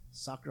on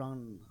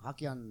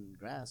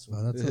grass.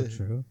 Well, that's not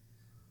true.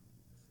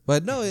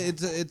 But no,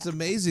 it's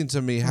amazing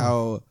to me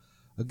how,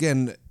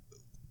 again,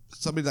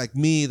 somebody like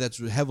me that's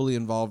heavily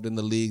involved in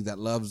the league that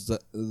loves the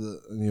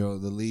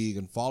league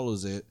and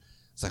follows it.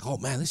 It's like, oh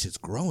man, this shit's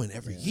growing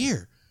every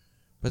year.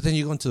 But then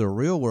you go into the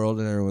real world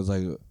and everyone's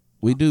like,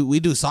 we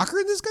do soccer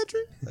in this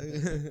country?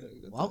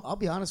 Well, I'll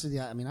be honest with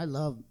you. I mean,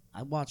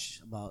 I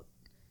watch about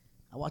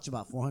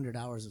 400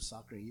 hours of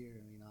soccer a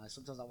year. You know,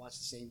 sometimes I watch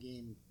the same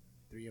game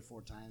 3 or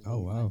 4 times,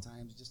 5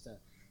 times, just to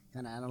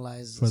kind of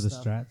analyze for the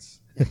stuff. strats.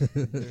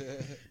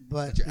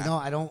 But you know,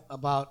 I don't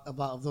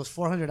about those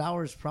 400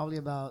 hours. Probably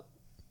about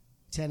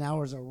 10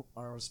 hours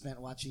are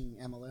spent watching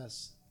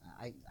MLS.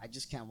 I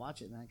just can't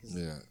watch it, man, because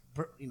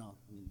you know,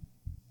 I mean,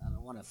 I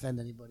don't want to offend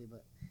anybody,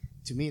 but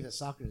to me, the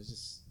soccer is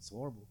just it's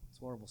horrible. It's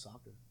horrible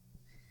soccer,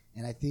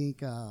 and I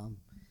think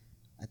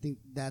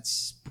that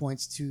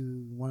points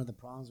to one of the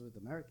problems with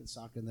American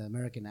soccer and the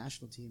American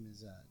national team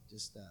is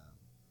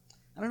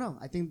I don't know.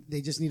 I think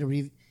they just need to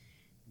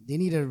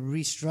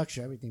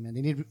restructure everything,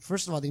 man.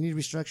 First of all, they need to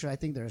restructure. I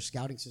think their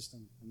scouting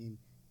system. I mean,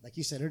 like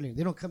you said earlier,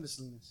 they don't come to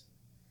Salinas.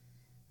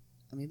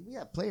 I mean, we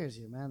have players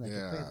here, man, that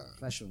can play at the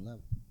professional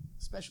level.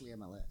 Especially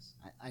MLS.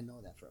 I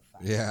know that for a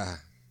fact. Yeah.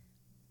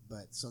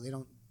 But so they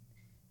don't.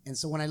 And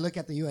so when I look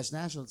at the U.S.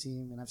 national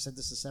team, and I've said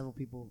this to several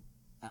people,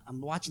 I'm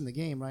watching the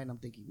game, right? And I'm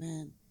thinking,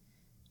 man,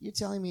 you're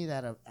telling me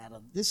that out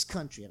of this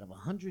country, out of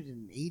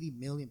 180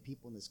 million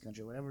people in this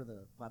country, whatever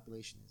the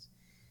population is,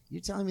 you're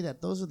telling me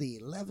that those are the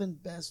 11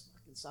 best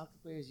fucking soccer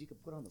players you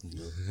could put on the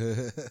field?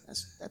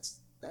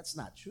 That's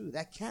not true.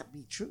 That can't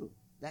be true.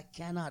 That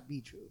cannot be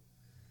true.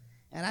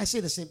 And I say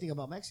the same thing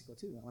about Mexico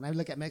too. When I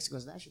look at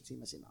Mexico's national team,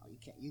 I say, no, you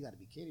can't. You got to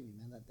be kidding me,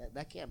 man.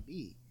 That can't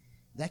be.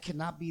 That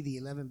cannot be the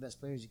 11 best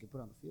players you can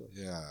put on the field.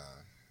 Yeah.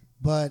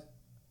 But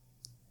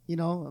you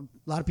know,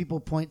 a lot of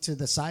people point to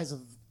the size of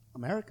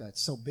America.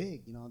 It's so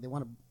big. You know,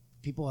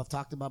 people have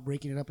talked about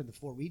breaking it up into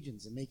 4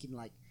 regions and making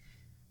like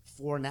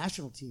 4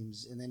 national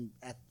teams, and then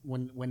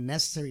when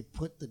necessary,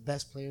 put the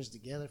best players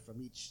together from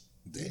each.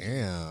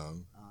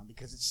 Damn.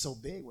 Because it's so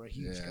big, we're a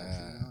huge country.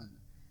 You know?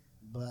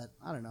 But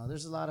I don't know.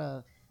 There's a lot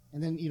of.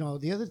 And then, you know,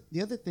 the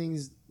other thing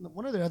is,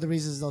 one of the other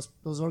reasons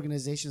those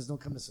organizations don't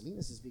come to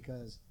Salinas is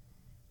because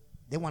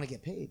they want to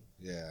get paid.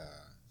 Yeah.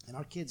 And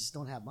our kids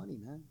don't have money,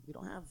 man. We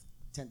don't have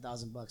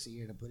 $10,000 a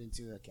year to put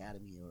into an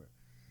academy, or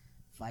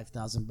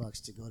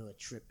 $5,000 to go to a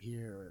trip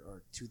here,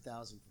 or $2,000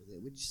 for that.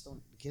 We just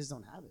don't. The kids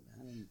don't have it,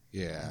 man.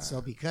 And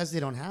so because they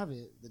don't have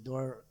it, the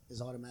door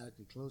is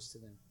automatically closed to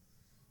them.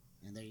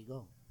 And there you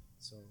go.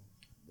 So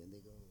then they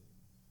go.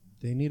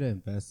 They need to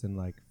invest in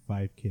like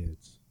 5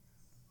 kids.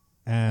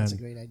 And that's a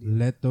great idea.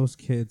 Let those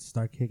kids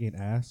start kicking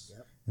ass,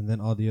 and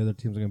then all the other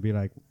teams are gonna be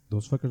like,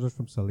 "Those fuckers are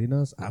from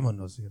Salinas. I'm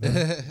gonna see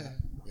them."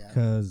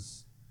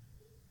 Because,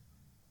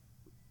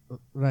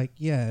 like,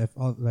 if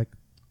all like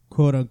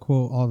quote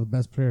unquote all the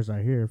best players are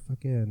here,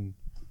 fucking,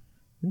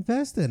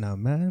 Invest in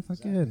them, man.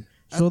 Fucking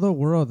show the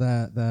world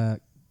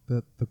that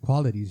the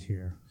quality's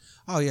here.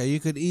 Oh yeah, you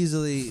could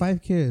easily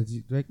 5 kids.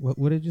 Like,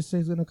 what did you say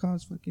is gonna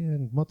cost?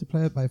 Fucking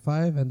multiply it by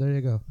 5, and there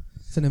you go.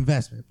 It's an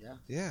investment.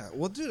 Yeah.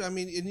 Well, dude, I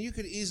mean, and you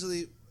could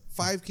easily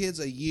 5 kids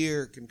a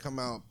year can come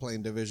out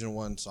playing Division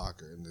I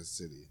soccer in this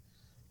city.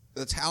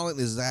 The talent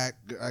is that.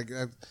 I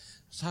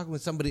was talking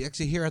with somebody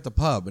actually here at the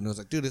pub, and it was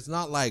like, dude, it's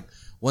not like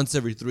once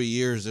every 3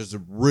 years there's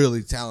a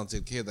really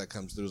talented kid that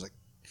comes through. It's like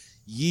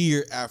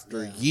year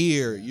after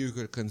year, you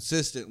could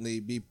consistently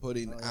be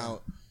putting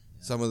out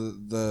some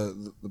of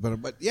the better.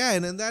 But yeah,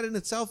 and then that in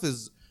itself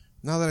is,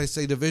 now that I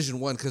say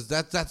Division I, because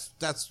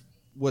that's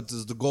what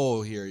is the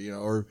goal here, you know,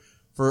 or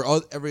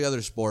for every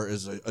other sport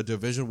is a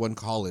Division I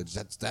college.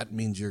 That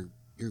means you're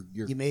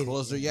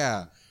closer,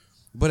 yeah.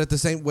 But at the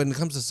same, when it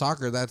comes to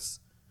soccer, that's,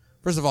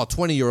 first of all,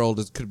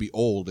 20-year-old could be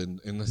old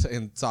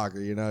in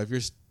soccer. You know, if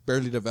you're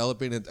barely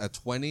developing it at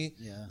 20,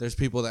 there's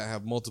people that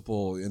have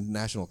multiple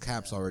national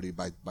caps already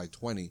by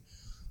 20.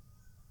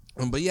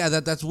 But yeah,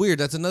 that's weird.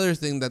 That's another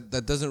thing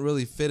that doesn't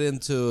really fit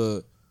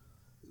into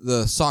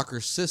the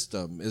soccer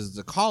system is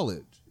the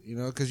college. You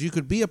know, because you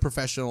could be a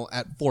professional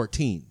at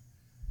 14.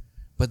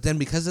 But then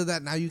because of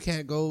that, now you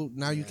can't go.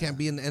 Now you can't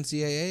be in the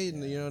NCAA,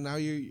 and you know now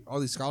all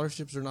these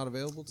scholarships are not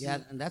available to you.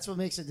 And that's what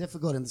makes it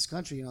difficult in this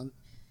country.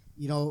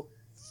 You know,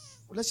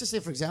 let's just say,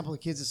 for example, the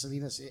kids in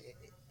Salinas.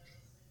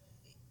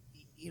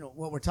 You know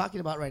what we're talking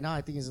about right now,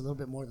 I think, is a little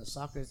bit more than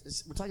soccer.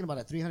 We're talking about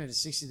a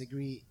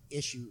 360-degree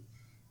issue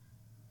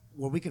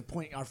where we could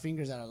point our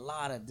fingers at a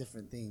lot of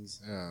different things.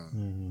 Yeah.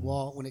 Mm-hmm.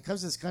 Well, when it comes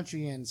to this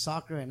country and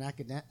soccer and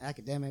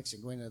academics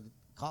and going to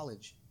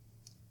college.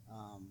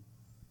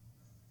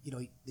 You know,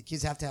 the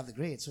kids have to have the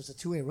grades. So it's a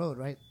two-way road,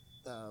 right?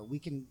 We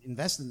can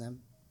invest in them,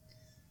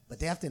 but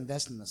they have to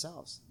invest in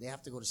themselves. They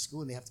have to go to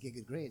school and they have to get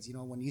good grades. You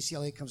know, when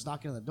UCLA comes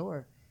knocking on the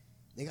door,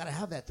 they got to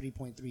have that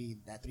 3.3,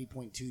 that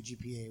 3.2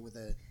 GPA with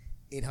a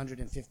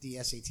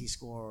 850 SAT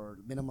score or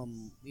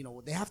minimum. You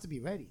know, they have to be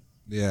ready.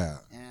 Yeah.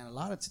 And a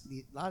lot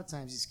of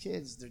times these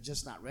kids, they're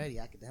just not ready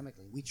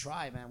academically. We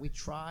try, man. We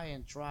try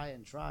and try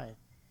and try.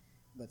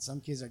 But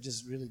some kids are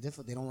just really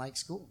difficult. They don't like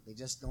school. They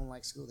just don't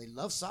like school. They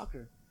love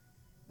soccer,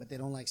 but they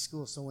don't like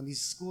school. So when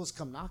these schools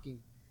come knocking,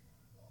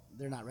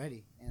 they're not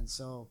ready. And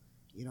so,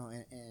 you know,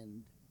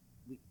 and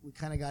we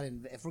kind of got to,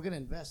 if we're going to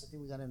invest, I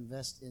think we got to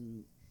invest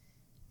in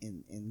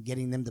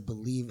getting them to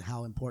believe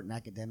how important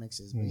academics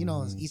is. But, you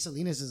know, East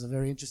Salinas is a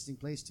very interesting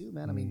place too,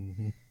 man. I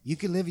mean, you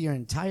can live your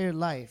entire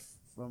life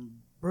from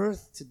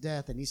birth to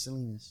death in East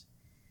Salinas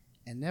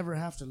and never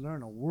have to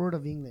learn a word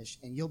of English,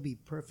 and you'll be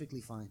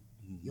perfectly fine.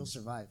 You'll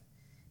survive.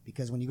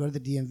 Because when you go to the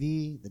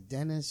DMV, the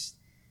dentist,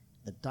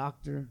 the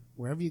doctor,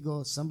 wherever you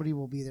go, somebody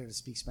will be there to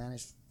speak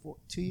Spanish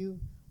to you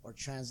or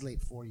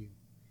translate for you.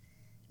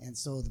 And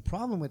so the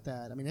problem with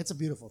that, I mean, it's a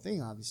beautiful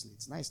thing, obviously.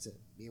 It's nice to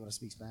be able to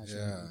speak Spanish.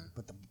 Yeah.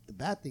 But the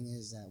bad thing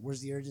is that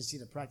where's the urgency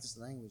to practice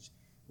the language?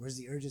 Where's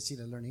the urgency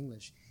to learn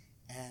English?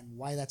 And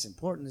why that's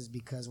important is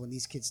because when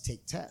these kids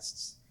take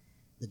tests,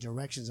 the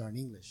directions are in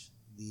English.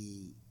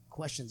 The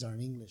questions are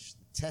in English.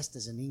 The test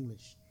is in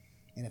English.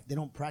 And if they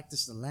don't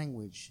practice the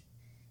language,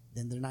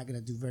 then they're not going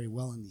to do very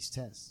well in these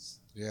tests.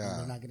 Yeah. And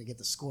they're not going to get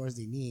the scores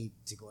they need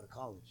to go to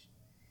college.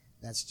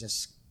 That's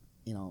just,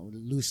 you know,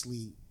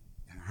 loosely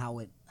how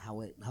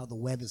the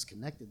web is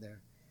connected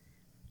there.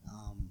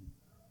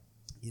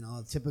 You know,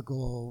 a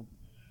typical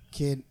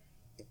kid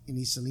in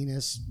East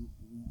Salinas,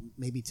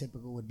 maybe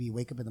typical would be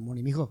wake up in the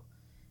morning, mijo,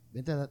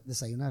 vente a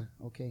desayunar.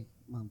 Okay,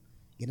 mom.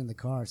 Get in the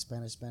car,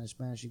 Spanish, Spanish,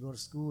 Spanish. You go to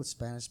school, it's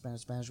Spanish,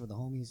 Spanish, Spanish with the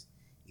homies.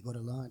 You go to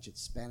lunch,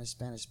 it's Spanish,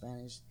 Spanish,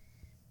 Spanish.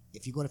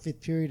 If you go to fifth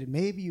period, and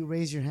maybe you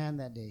raise your hand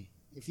that day.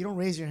 If you don't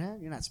raise your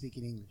hand, you're not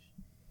speaking English.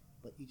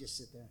 But you just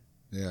sit there.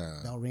 Yeah.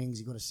 Bell rings,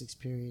 you go to sixth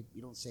period,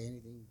 you don't say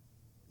anything.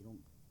 You don't,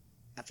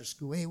 after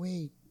school, hey,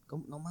 wait,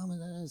 no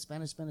mama,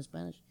 Spanish, Spanish,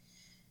 Spanish.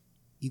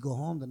 You go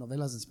home, the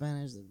novelas in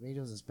Spanish, the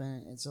radios in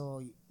Spanish. And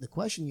so the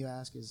question you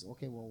ask is,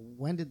 okay, well,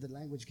 when did the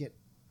language get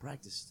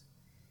practiced?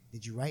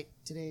 Did you write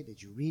today?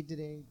 Did you read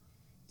today?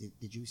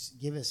 Did you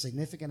give a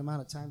significant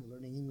amount of time to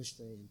learning English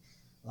today? And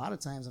a lot of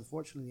times,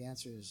 unfortunately, the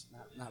answer is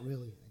not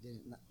really. I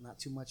didn't, not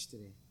too much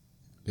today.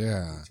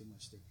 Yeah. Not too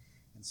much today.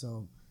 And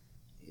so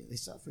they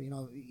suffer. You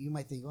know, you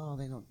might think, oh,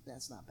 they don't.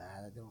 That's not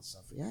bad. They don't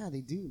suffer. Yeah,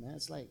 they do, man.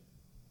 It's like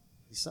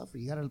they suffer.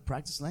 You got to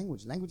practice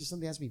language. Language is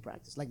something that has to be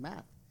practiced, like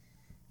math.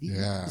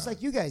 Yeah. It's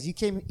like you guys.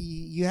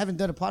 You haven't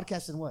done a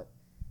podcast in what?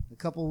 A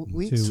couple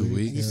weeks? 2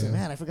 weeks. And you said,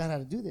 man, I forgot how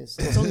to do this.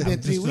 It's only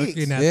been 3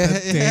 weeks.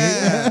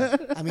 Yeah.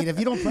 I mean, if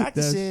you don't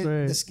practice That's it,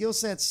 right. the skill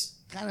sets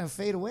kind of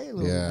fade away a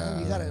little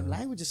bit. Yeah. Man.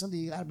 Language is something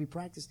you got to be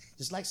practiced,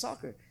 just like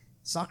soccer.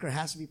 Soccer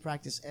has to be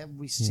practiced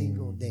every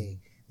single day.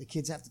 The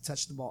kids have to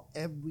touch the ball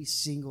every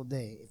single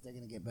day if they're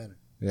going to get better.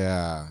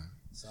 Yeah.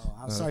 So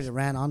I'm sorry to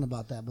rant on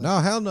about that. But No,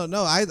 hell no.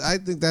 No, I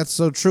think that's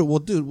so true. Well,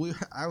 dude,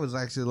 I was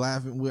actually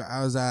laughing.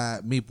 I was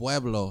at Mi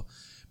Pueblo.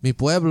 Mi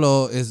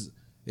Pueblo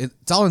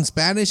it's all in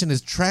Spanish and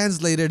is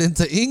translated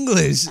into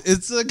English.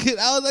 It's I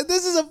was like,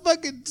 this is a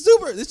fucking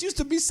super. This used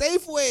to be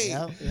Safeway.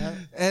 Yeah.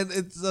 And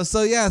it's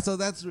so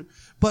that's.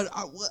 But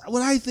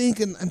what I think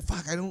and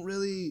fuck, I don't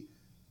really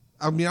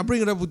I mean, I'll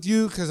bring it up with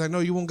you because I know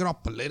you won't get all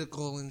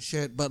political and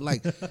shit. But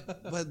like,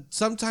 but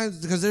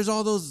sometimes because there's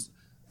all those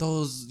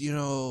those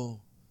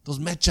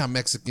mecha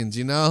Mexicans,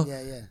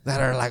 that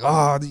are like,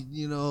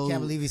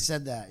 Can't believe he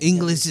said that.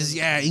 English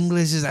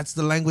is that's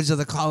the language of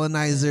the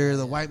colonizer.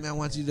 The white man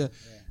wants you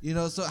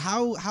to, So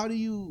how do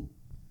you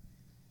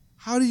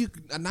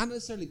not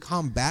necessarily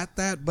combat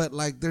that, but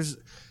like there's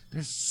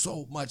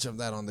so much of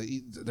that on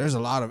the there's a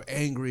lot of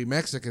angry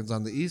Mexicans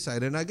on the east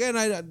side, and again,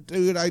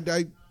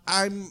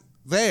 I'm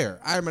there.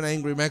 I'm an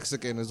angry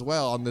Mexican as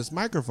well on this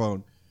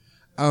microphone,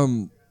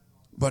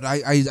 but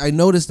I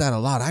noticed that a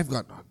lot.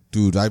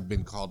 I've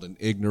been called an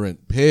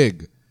ignorant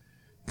pig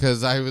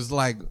because I was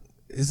like,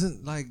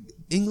 isn't like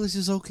English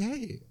is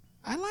okay.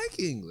 I like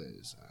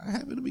English. I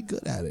happen to be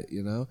good at it,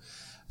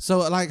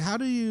 So like, how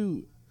do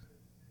you?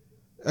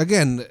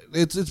 Again,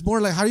 it's more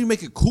like how do you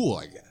make it cool?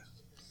 I guess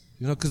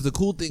because the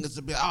cool thing is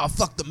to be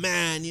fuck the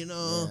man,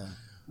 Yeah.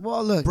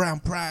 Well, look, brown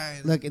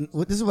pride. Look, and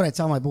this is what I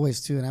tell my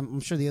boys too, and I'm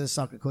sure the other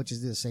soccer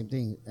coaches do the same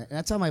thing. And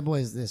I tell my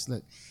boys this: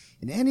 look,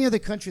 in any other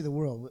country of the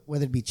world,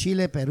 whether it be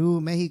Chile, Peru,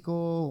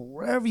 Mexico,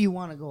 wherever you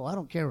want to go, I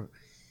don't care.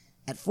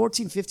 At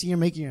 14, 15, you're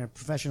making your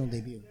professional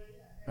debut,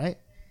 right?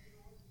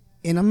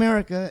 In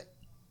America,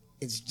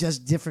 it's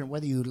just different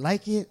whether you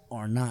like it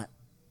or not.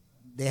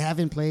 They have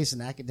in place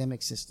an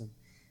academic system.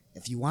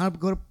 If you want to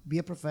go to be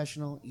a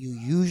professional, you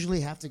usually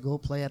have to go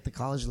play at the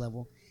college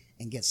level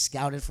and get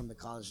scouted from the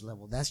college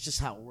level. That's just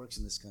how it works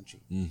in this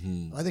country.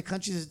 Mm-hmm. Other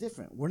countries is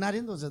different. We're not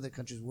in those other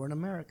countries. We're in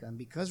America. And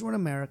because we're in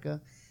America,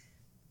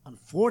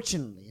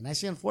 unfortunately, and I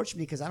say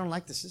unfortunately because I don't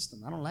like the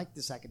system. I don't like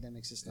this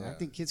academic system. Yeah. I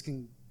think kids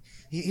can.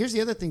 Here's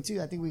the other thing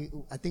too. I think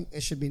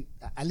it should be.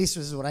 At least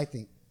this is what I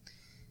think.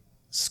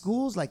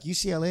 Schools like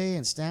UCLA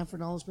and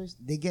Stanford and all those places,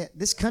 they get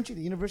this country,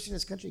 the university in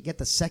this country, get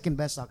the second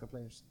best soccer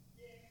players.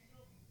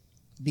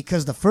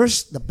 Because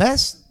the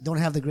best don't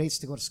have the grades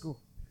to go to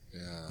school.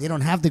 Yeah. They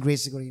don't have the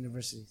grades to go to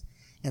universities.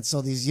 And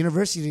so these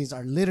universities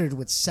are littered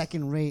with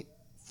second-rate,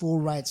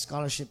 full-ride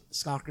scholarship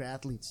soccer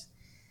athletes.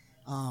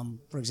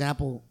 For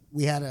example,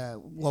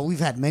 we've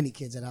had many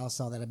kids at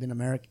Alisal that have been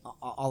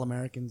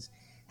All-Americans,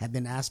 have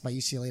been asked by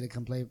UCLA to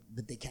come play,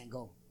 but they can't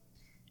go.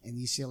 And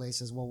UCLA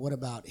says, well, what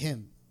about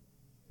him?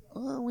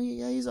 Oh,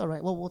 he's all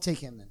right. Well, we'll take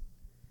him then.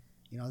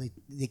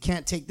 They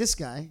can't take this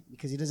guy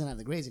because he doesn't have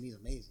the grades and he's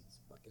amazing.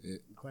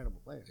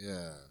 Incredible player.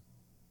 Yeah.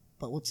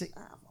 But we'll take.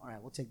 All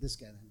right, we'll take this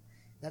guy then.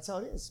 That's how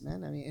it is,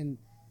 man. I mean, and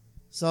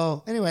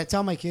so anyway, I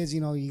tell my kids,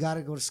 you got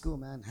to go to school,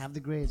 man. Have the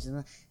grades.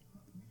 And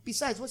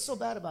besides, what's so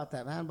bad about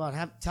that, man?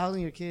 About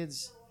telling your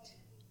kids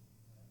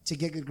to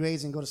get good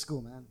grades and go to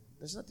school, man.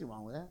 There's nothing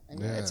wrong with that. I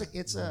mean,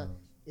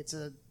 it's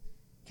a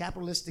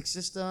capitalistic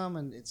system,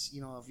 and it's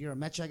if you're a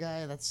Mecha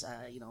guy, that's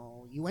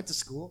you went to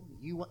school,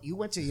 you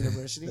went to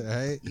university,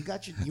 right? You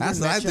got your. That's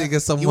what I think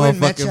is so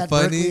motherfucking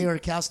funny. Berkeley or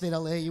Cal State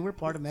LA, you were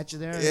part of Mecha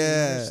there.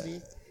 Yeah.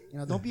 University.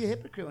 Don't be a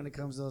hypocrite when it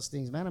comes to those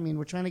things, man. I mean,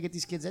 we're trying to get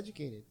these kids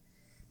educated.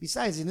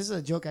 Besides, and this is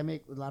a joke I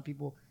make with a lot of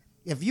people,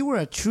 if you were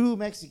a true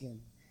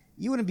Mexican,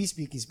 you wouldn't be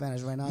speaking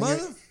Spanish right now.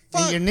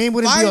 And your name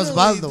wouldn't be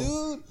Osvaldo.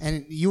 Dude.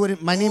 And you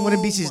wouldn't. My name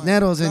wouldn't be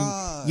Cisneros,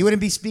 and you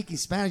wouldn't be speaking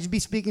Spanish. You'd be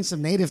speaking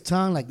some native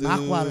tongue like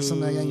Náhuatl or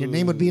something like that. And your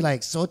name would be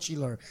like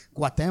Xochitl or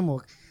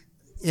Cuauhtémoc.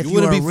 If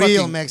you were a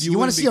real Mexican, you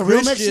want to see a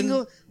real Mexican?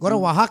 Go to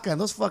Oaxaca, and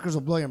those fuckers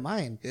will blow your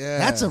mind. Yeah,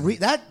 that's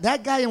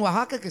that guy in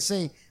Oaxaca could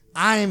say,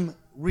 "I'm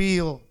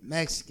real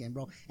Mexican,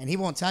 bro," and he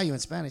won't tell you in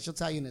Spanish. He'll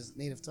tell you in his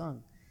native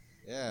tongue.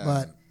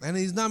 Yeah, and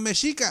he's not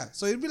Mexica,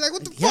 so he'd be like,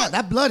 "What the fuck?" Yeah,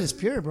 that blood is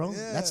pure, bro.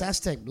 Yeah. That's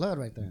Aztec blood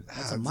right there.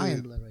 That's a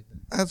Mayan blood right there.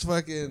 That's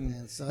fucking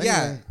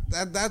anyway.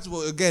 That's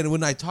what again.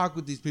 When I talk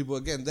with these people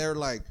again, they're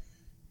like,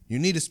 "You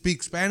need to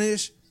speak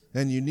Spanish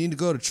and you need to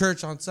go to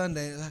church on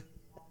Sunday." Like,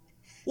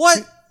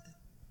 what?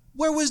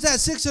 Where was that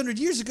 600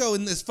 years ago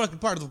in this fucking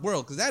part of the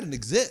world? Because that didn't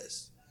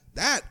exist.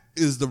 That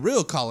is the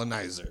real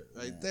colonizer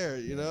right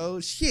there.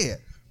 Shit.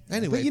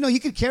 Anyway, but you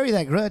could carry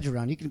that grudge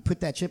around. You can put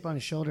that chip on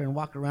your shoulder and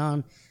walk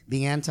around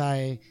being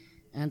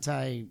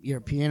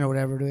anti-European or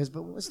whatever it is.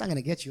 But it's not going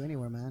to get you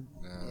anywhere, man.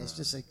 No. It's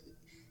just like,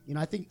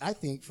 I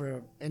think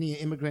for any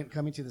immigrant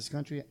coming to this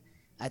country,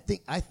 I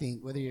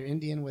think whether you're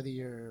Indian, whether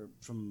you're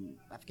from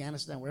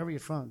Afghanistan, wherever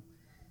you're from,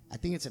 I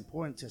think it's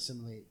important to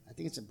assimilate. I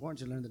think it's important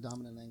to learn the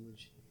dominant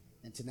language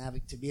and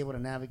to be able to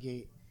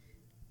navigate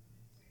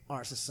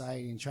our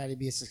society and try to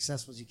be as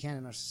successful as you can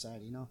in our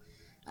society.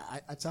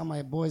 I tell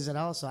my boys at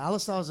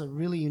Alisal is a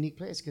really unique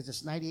place because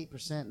it's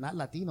 98% not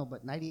Latino,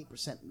 but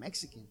 98%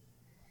 Mexican.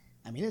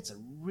 I mean, it's a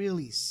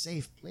really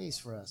safe place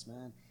for us,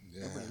 man.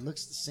 Yeah. Everybody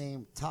looks the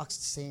same, talks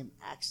the same,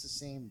 acts the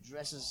same,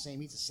 dresses the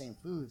same, eats the same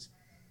foods.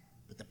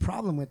 But the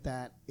problem with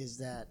that is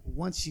that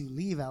once you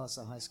leave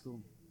Alisal High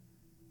School,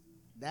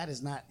 that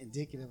is not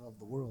indicative of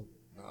the world.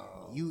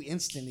 No. You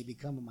instantly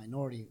become a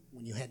minority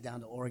when you head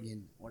down to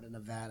Oregon or to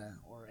Nevada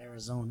or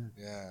Arizona.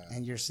 Yeah.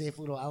 And your safe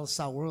little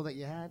Alisal world that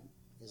you had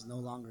is no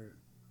longer,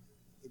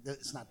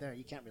 it's not there.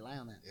 You can't rely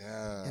on that.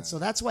 Yeah. And so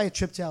that's why a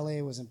trip to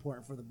LA was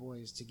important for the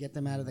boys, to get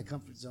them out of the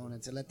comfort zone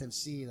and to let them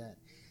see that,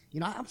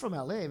 I'm from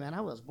LA, man.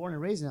 I was born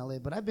and raised in LA,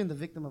 but I've been the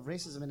victim of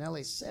racism in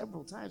LA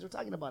several times. We're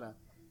talking about a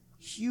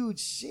huge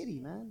city,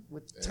 man,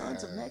 with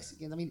tons of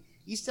Mexicans. I mean,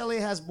 East LA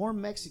has more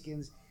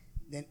Mexicans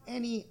than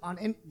any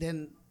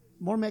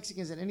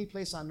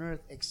place on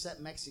earth except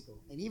Mexico.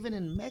 And even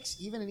in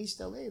East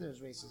LA,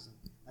 there's racism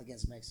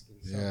against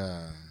Mexicans.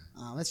 So,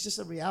 that's just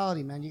a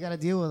reality, man. You got to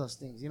deal with those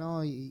things. You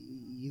know,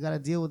 you got to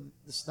deal with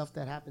the stuff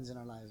that happens in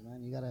our lives,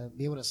 man. You got to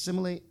be able to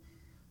assimilate,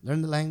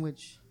 learn the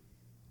language,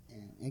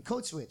 and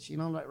code switch. You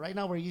know, right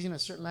now we're using a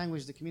certain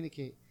language to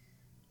communicate.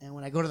 And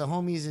when I go to the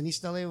homies in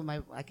East LA,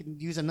 I can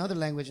use another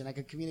language and I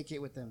can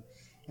communicate with them.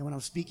 And when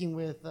I'm speaking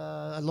with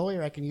a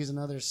lawyer, I can use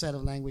another set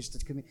of language to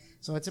communicate.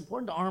 So it's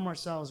important to arm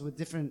ourselves with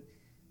different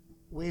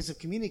ways of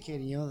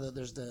communicating. You know,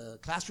 there's the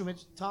classroom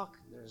talk,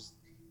 there's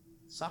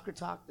soccer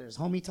talk, there's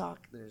homie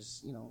talk,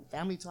 there's, you know,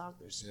 family talk,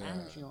 there's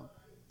Spanish, you know.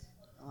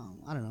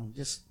 I don't know,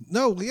 just...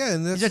 No, yeah,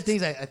 and these are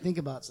things I think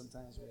about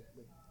sometimes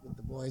with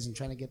the boys and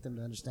trying to get them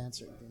to understand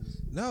certain things.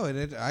 No,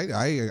 and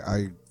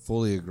I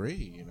fully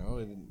agree, you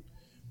know,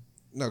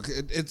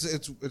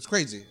 it's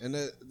crazy, and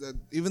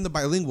even the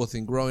bilingual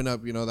thing. Growing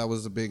up, you know, that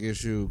was a big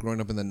issue. Growing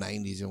up in the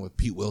 '90s, you know, with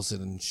Pete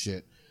Wilson and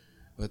shit.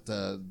 But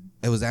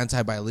it was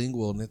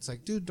anti-bilingual, and it's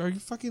like, dude, are you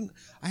fucking?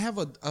 I have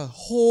a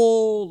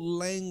whole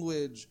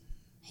language,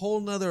 whole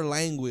nother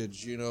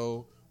language, you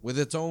know, with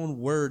its own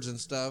words and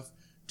stuff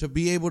to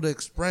be able to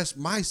express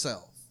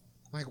myself.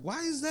 Like,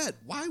 why is that?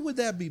 Why would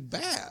that be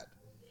bad?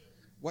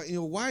 Why,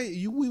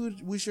 you know,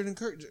 we should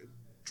encourage.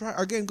 Try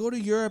again. Go to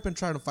Europe and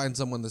try to find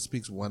someone that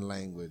speaks one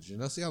language. You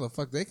know, see how the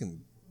fuck they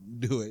can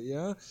do it. You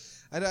know,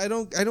 I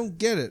don't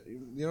get it.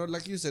 You know,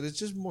 like you said, it's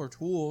just more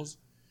tools.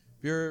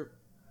 If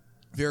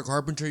you're a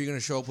carpenter, you're gonna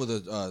show up with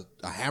a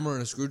hammer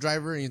and a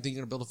screwdriver, and you think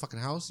you're gonna build a fucking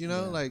house. You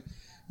know, like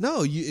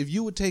no. If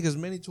you would take as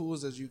many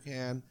tools as you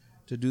can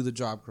to do the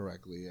job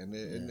correctly, and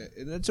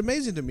it's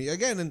amazing to me.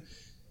 Again, and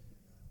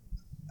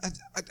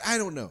I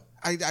don't know.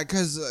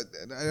 Because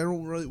I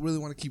don't really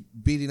want to keep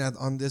beating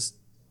on this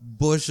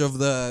bush of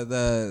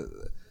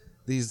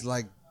these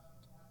like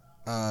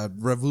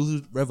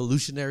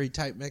revolutionary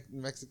type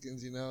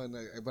Mexicans, you know.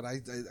 But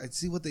I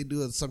see what they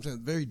do as sometimes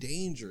very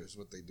dangerous.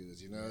 What they do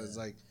is, you know, it's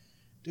like,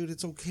 dude,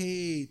 it's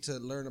okay to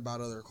learn about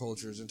other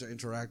cultures and to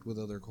interact with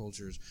other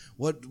cultures.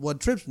 What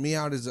trips me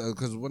out is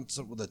because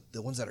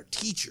the ones that are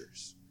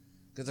teachers,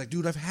 because like,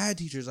 dude, I've had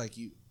teachers like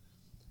you,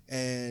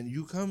 and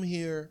you come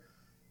here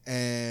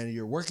and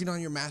you're working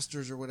on your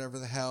master's or whatever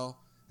the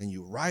hell, and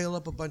you rile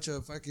up a bunch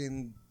of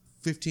fucking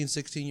 15,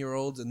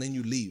 16-year-olds, and then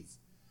you leave.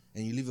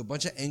 And you leave a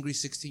bunch of angry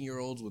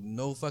 16-year-olds with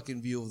no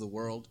fucking view of the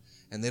world,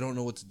 and they don't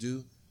know what to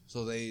do. So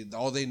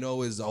all they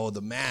know is, oh,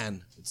 the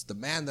man. It's the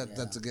man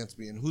that's against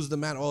me. And who's the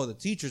man? Oh, the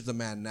teacher's the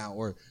man now,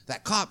 or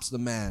that cop's the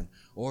man,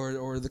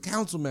 or the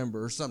council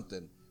member or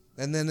something.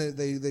 And then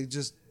they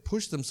just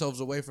push themselves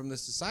away from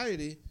this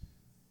society,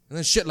 and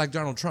then shit like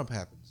Donald Trump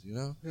happens, you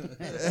know?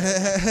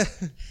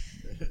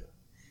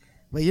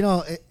 But you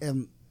know,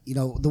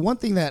 the one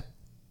thing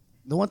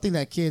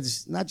that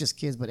kids, not just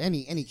kids, but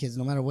any kids,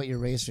 no matter what your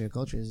race or your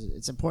culture is,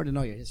 it's important to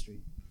know your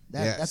history.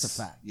 That's a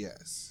fact.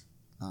 Yes.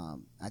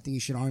 I think you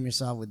should arm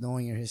yourself with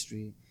knowing your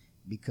history,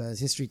 because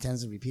history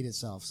tends to repeat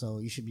itself. So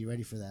you should be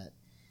ready for that.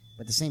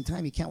 But at the same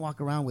time, you can't walk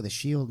around with a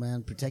shield,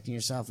 man, protecting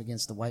yourself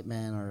against the white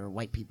man or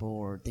white people,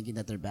 or thinking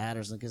that they're bad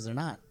or something, because they're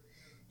not.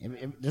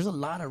 There's a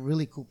lot of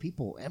really cool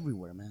people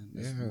everywhere, man.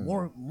 There's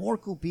more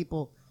cool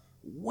people,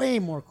 way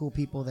more cool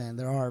people than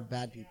there are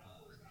bad people.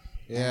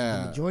 Yeah,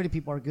 and the majority of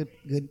people are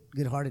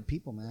good-hearted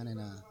people, man.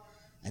 And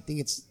I think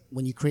it's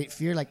when you create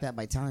fear like that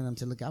by telling them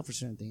to look out for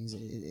certain things,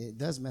 it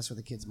does mess with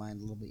the kid's mind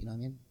a little bit. You know what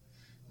I mean?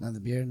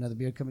 Another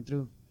beer coming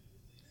through.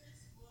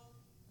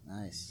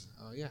 Nice.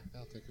 Oh yeah,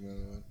 I'll take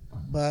another one.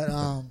 But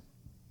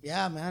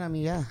yeah, man. I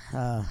mean, yeah.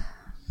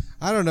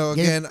 I don't know.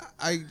 Again,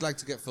 I like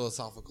to get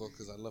philosophical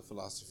because I love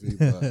philosophy.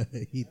 But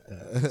He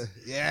does.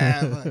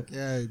 yeah, fuck,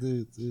 yeah, I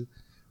do.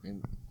 I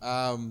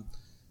mean,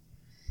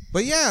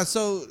 but yeah,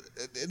 so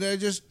I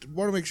just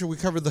want to make sure we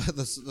cover the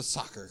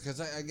soccer, because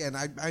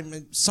I'm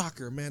in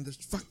soccer, man. There's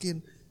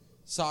fucking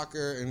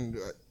soccer, and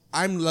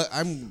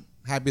I'm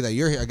happy that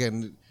you're here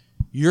again.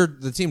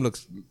 The team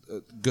looks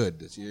good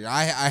this year.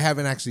 I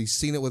haven't actually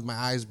seen it with my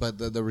eyes, but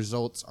the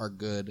results are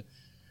good.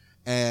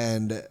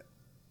 And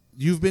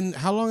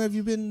how long have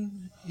you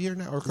been here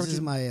now? Or this is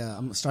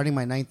I'm starting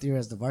my 9th year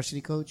as the varsity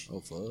coach.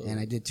 Oh, fuck. And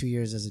I did 2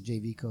 years as a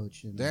JV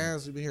coach. And, damn,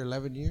 so you've been here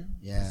 11 years?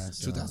 Yeah.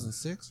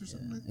 2006 or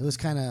something like that? It was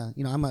kind of,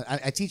 you know,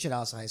 I teach at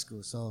Alisal High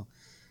School. So,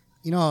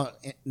 you know,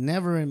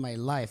 never in my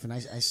life, and I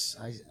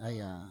swear,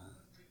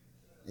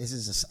 this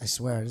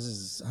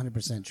is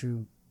 100%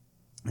 true.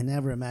 I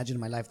never imagined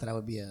in my life that I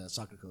would be a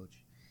soccer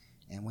coach.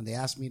 And when they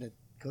asked me to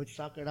coach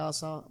soccer at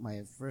Alisal,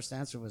 my first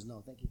answer was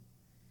no, thank you.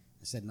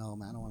 I said, no,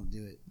 man, I don't want to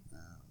do it.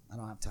 I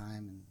don't have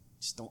time, and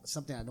just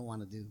something I don't want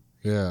to do.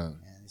 Yeah.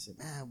 And they said,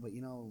 man, but,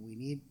 you know, we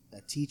need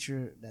a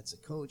teacher that's a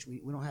coach. We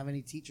don't have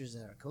any teachers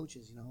that are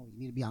coaches, you know.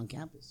 You need to be on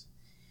campus.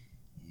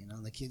 You know,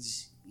 the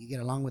kids, you get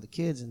along with the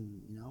kids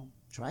and, you know,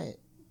 try it.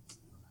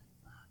 I'm like,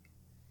 fuck.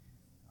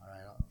 All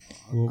right,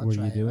 What were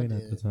you doing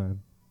at the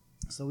time?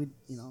 So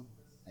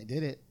I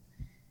did it.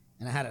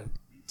 And I had a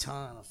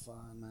ton of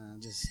fun,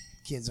 man. Just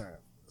kids are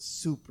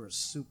super,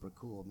 super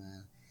cool,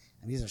 man.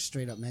 And these are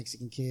straight up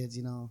Mexican kids,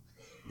 you know.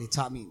 They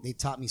taught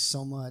me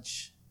so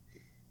much.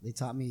 They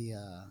taught me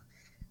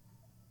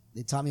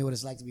what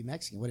it's like to be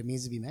Mexican, what it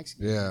means to be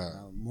Mexican. Yeah.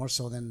 More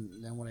so than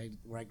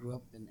where I grew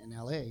up in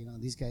LA. You know,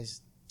 these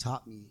guys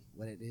taught me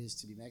what it is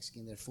to be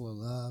Mexican. They're full of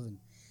love, and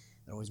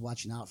they're always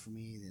watching out for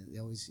me. They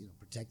always,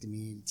 protecting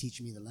me and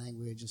teaching me the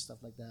language and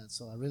stuff like that.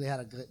 So I really had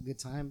a good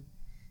time.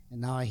 And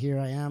now here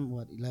I am,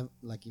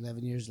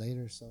 11 years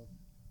later. So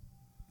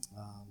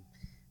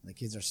the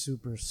kids are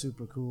super,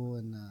 super cool.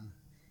 And,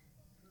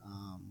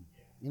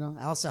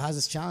 Alisal has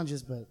its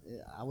challenges, but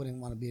I wouldn't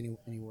want to be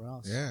anywhere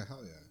else. Yeah,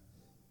 hell yeah.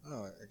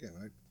 Oh, again,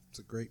 it's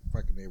a great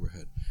fucking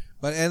neighborhood.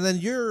 But and then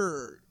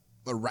you're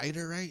a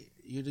writer, right?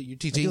 You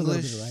teach I do English. a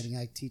little bit of writing.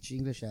 I teach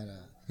English at a.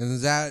 And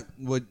is that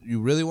what you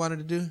really wanted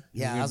to do?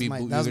 Yeah, you're that was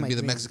gonna my be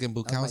the dream. Mexican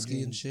That was my Bukowski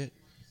dream. and shit.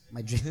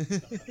 My dream.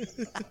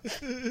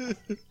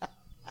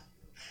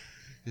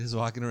 Just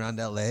walking around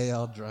LA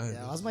all drunk.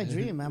 Yeah, that was my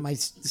dream, man.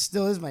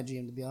 Still is my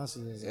dream, to be honest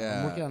with you. Yeah.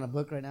 I'm working on a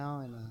book right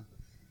now, and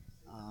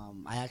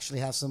I actually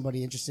have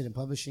somebody interested in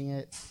publishing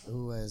it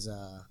who is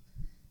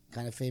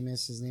kind of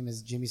famous. His name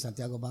is Jimmy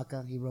Santiago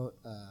Baca. He wrote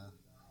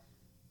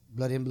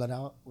Blood In, Blood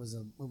Out was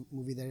a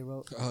movie that he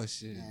wrote. Oh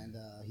shit! And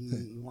he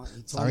told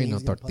Sorry, me he no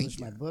was going to publish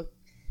tortilla. my book.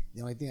 The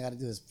only thing I got to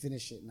do is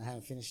finish it, and I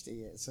haven't finished it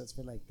yet. So it's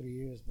been like 3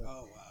 years. But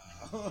Oh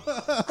wow!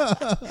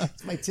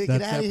 it's my ticket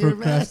That's out of that here, man.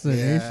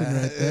 procrastination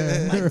right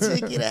there. My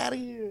ticket out of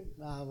here.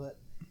 Nah, but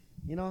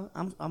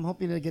I'm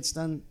hoping it gets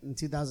done in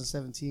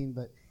 2017.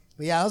 But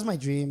yeah, that was my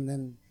dream. And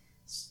then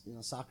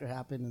soccer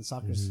happened, and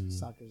soccer's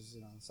soccer,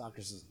 man.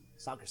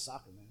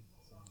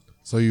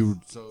 So you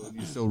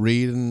still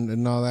read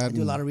and all that? I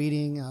do a lot of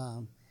reading.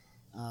 I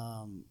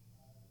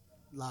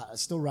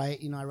still write.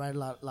 I write a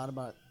lot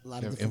about a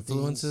lot of different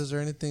influences things. or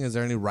anything? Is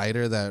there any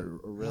writer that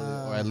really,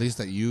 or at least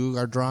that you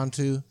are drawn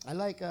to? I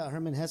like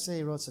Herman Hesse.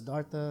 He wrote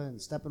Siddhartha and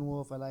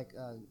Steppenwolf. I like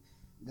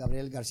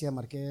Gabriel Garcia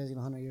Marquez.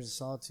 100 Years of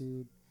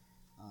Solitude.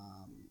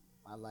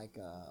 I like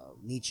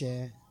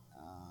Nietzsche.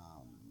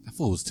 That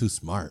fool was too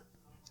smart.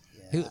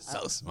 Yeah, He was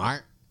so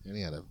smart, and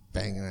he had a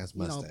banging ass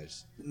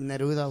mustache.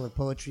 Neruda with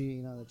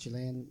poetry. The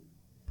Chilean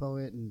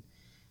poet, and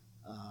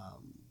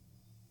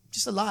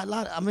just a lot.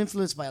 I'm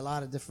influenced by a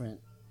lot of different.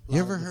 You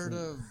ever heard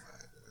of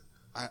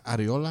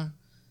Ariola?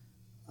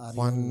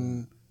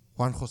 Juan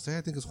Jose,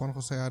 I think it's Juan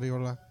Jose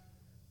Ariola,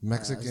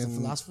 Mexican is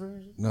the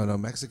philosopher? No,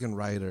 Mexican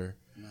writer.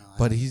 No,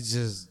 But he's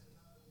just,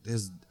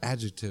 his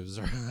adjectives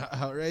are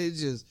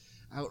outrageous.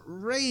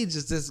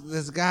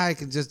 This guy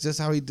can just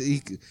how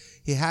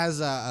he has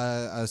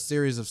a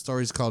series of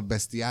stories called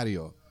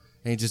Bestiario,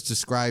 and he just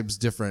describes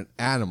different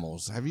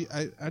animals. Have you?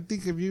 I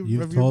think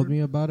You've told me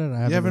about it.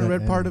 You haven't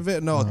read part of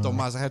it? No,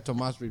 Tomas. I had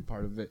Tomas read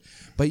part of it.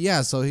 But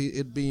yeah, so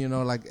it'd be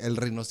like El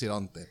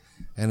Rinoceronte,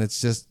 and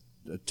it's just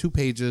 2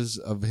 pages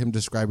of him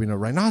describing a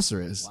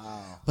rhinoceros.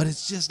 Wow. But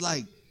it's just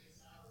like,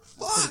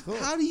 fuck, cool.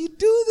 how do you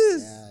do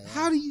this? Yeah.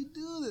 How do you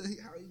do this?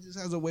 How he just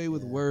has a way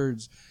with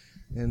words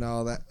and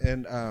all that.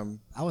 And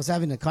I was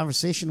having a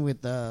conversation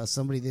with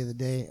somebody the other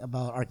day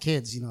about our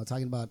kids,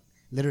 talking about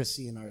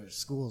literacy in our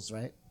schools,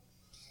 right?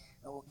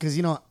 Because,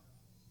 I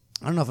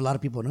don't know if a lot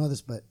of people know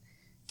this, but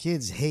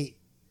kids hate,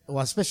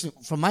 well, especially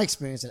from my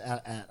experience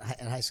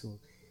at high school,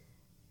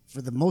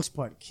 for the most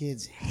part,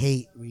 kids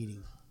hate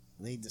reading.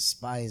 They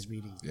despise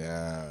reading.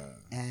 yeah,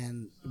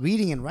 And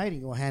reading and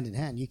writing go hand in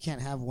hand. You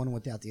can't have one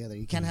without the other.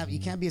 You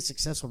can't be a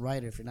successful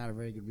writer if you're not a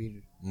very good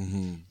reader.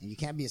 mm-hmm. And you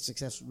can't be a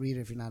successful reader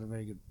if you're not a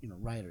very good,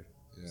 writer.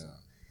 Yeah. So,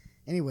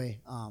 anyway,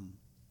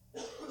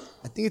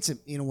 I think it's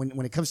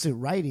when it comes to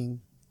writing,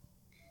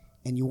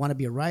 and you want to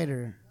be a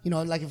writer,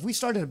 like if we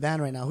started a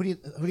band right now, who do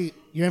you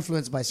you're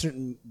influenced by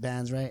certain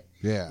bands, right?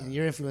 Yeah. And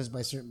you're influenced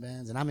by certain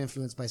bands, and I'm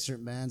influenced by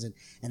certain bands, and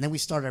then we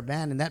start our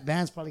band, and that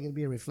band's probably going to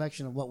be a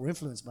reflection of what we're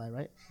influenced by,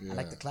 right? Yeah. I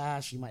like The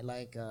Clash. You might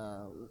like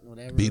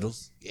whatever.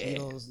 Beatles. Yeah.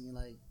 Beatles, and you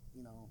like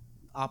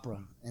opera.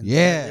 And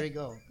Yeah. there you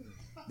go.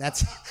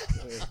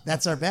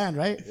 That's our band,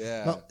 right?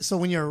 Yeah. But, so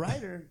when you're a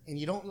writer and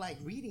you don't like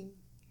reading,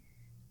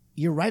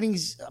 your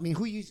writing's. I mean,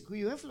 who you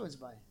influenced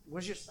by?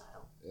 Where's your style?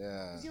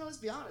 Yeah. Let's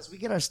be honest. We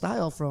get our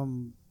style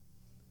from.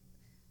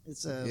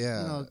 It's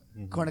a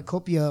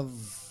cornucopia of.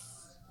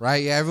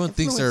 Right. Yeah. Everyone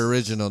thinks they're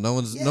original. No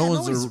one's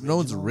original.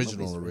 Nobody's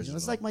Original.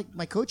 It's like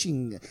my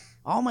coaching.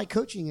 All my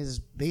coaching is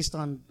based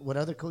on what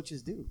other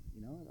coaches do.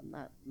 I'm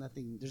not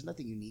nothing. There's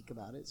nothing unique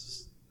about it.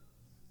 It's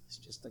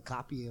just a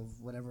copy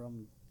of whatever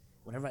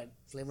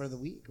flavor of the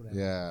week. Whatever.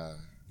 Yeah.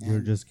 You're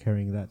just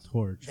carrying that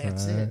torch.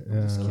 That's right? it.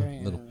 I'm just Yeah.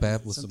 carrying Little it.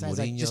 pep with some Sometimes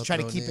I Mourinho just try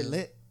to thrown keep it in.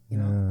 lit.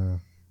 Yeah.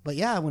 But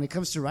yeah, when it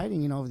comes to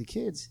writing, with the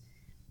kids,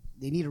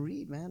 they need to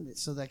read, man,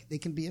 so that they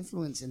can be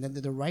influenced, and then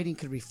the writing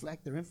could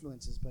reflect their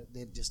influences, but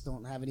they just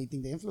don't have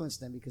anything to influence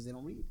them because they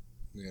don't read.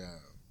 Yeah.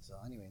 So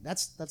anyway,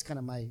 that's kind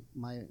of my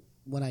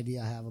one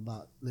idea I have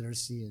about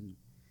literacy, and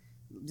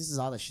this is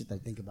all the shit that I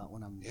think about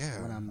when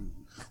I'm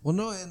Well,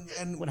 no,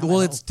 and What well,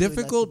 I it's hope really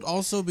difficult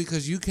also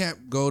because you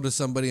can't go to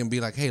somebody and be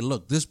like, "Hey,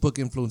 look, this book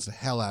influenced the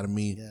hell out of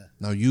me. Yeah.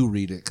 Now you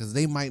read it," because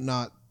they might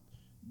not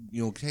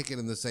take it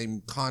in the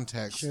same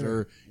context, Sure.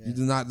 or you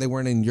do not. They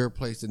weren't in your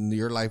place in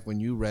your life when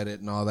you read it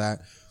and all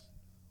that.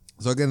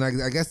 So again,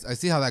 I guess I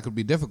see how that could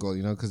be difficult,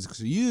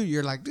 because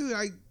you're like, dude,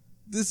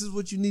 this is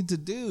what you need to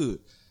do.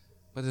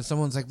 But if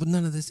someone's like, but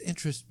none of this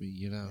interests me,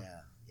 Yeah.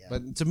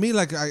 But to me,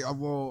 like, I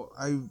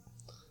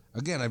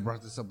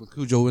brought this up with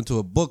Cujo. Went to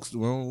a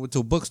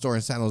bookstore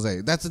in San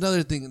Jose. That's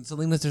another thing in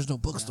Salinas. There's no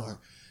bookstore,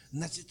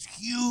 and it's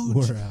huge.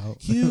 We're out.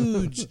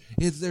 Huge.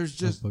 There's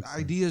just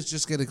ideas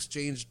just get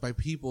exchanged by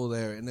people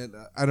there, and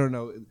I don't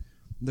know.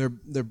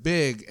 They're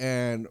big,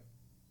 and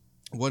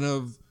one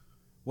of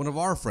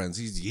our friends.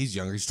 He's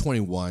younger. He's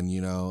 21.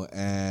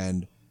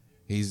 And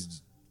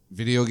he's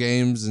video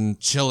games and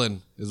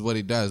chilling is what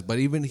he does. But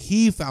even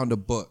he found a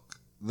book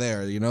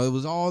there. It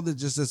was all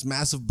just this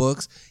massive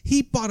books.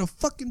 He bought a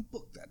fucking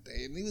book that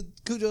day, and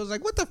Cujo was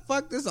like, "What the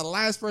fuck? This is the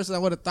last person I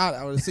would have thought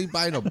I would have seen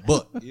buying a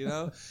book."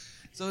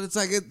 So it's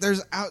like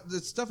there's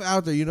stuff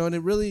out there,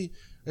 and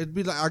it'd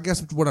be like, I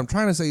guess what I'm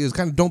trying to say is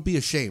kind of don't be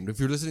ashamed. If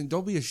you're listening,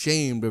 don't be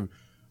ashamed of.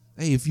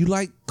 Hey, if you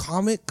like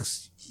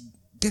comics,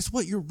 guess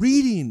what? You're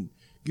reading.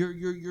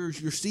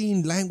 You're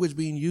seeing language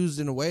being used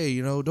in a way.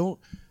 Don't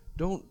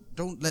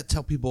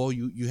tell people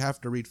you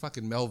have to read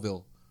fucking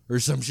Melville or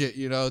some shit,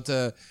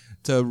 to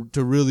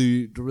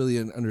really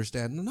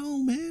understand. No,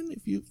 man,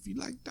 if you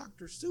like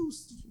Dr.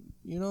 Seuss,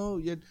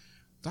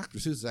 Dr.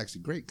 Seuss is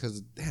actually great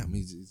because damn,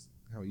 he's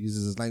how he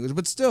uses his language,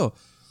 but still,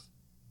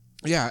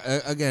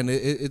 yeah. Again,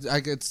 I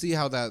could see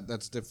how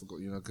that's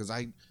difficult, because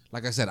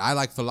like I said, I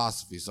like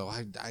philosophy, so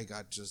I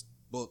got just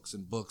books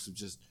and books of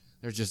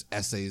they're just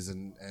essays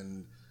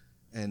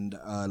and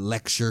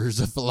lectures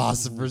of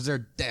philosophers.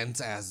 They're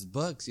dense ass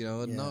books,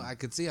 No, I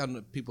could see how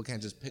people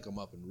can't just pick them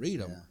up and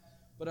read them. Yeah.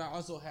 But I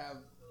also have,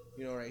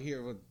 right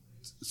here with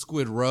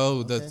Squid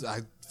Row. Okay.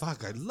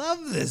 I love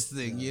this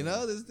thing.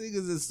 This thing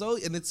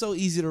is so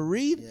easy to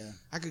read. Yeah.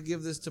 I could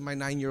give this to my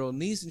 9-year-old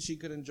niece and she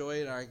could enjoy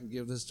it, or I could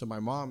give this to my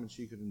mom and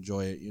she could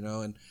enjoy it.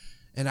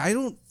 And I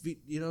don't,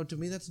 to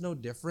me that's no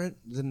different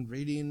than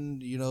reading,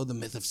 The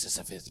Myth of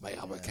Sisyphus by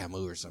Albert Camus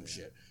or some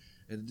shit.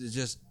 It's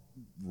just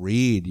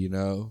read,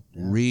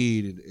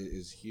 read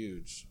is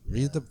huge.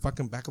 Read the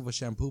fucking back of a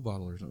shampoo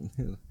bottle or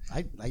something.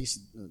 I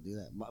used to do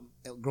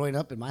that growing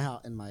up in my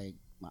house,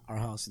 our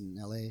house in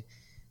LA.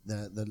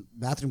 The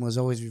bathroom was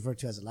always referred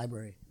to as a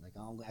library. Like,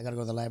 I gotta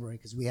go to the library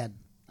because we had,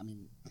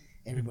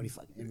 everybody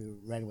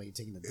right away you're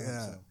taking the dump.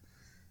 Yeah. So.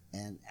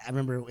 And I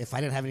remember if I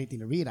didn't have anything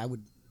to read, I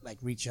would like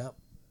reach up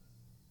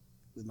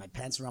with my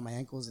pants around my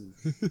ankles and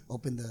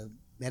open the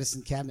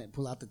medicine cabinet and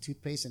pull out the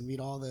toothpaste and read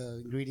all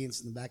the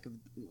ingredients in the back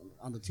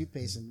on the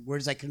toothpaste and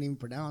words I couldn't even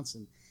pronounce.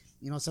 And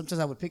sometimes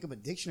I would pick up a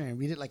dictionary and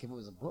read it like if it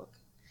was a book.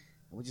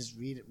 I would just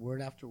read it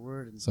word after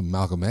word. And some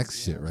Malcolm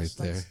X shit right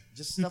there.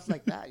 Just stuff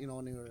like that,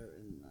 when they were.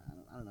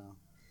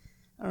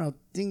 I don't know.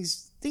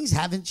 Things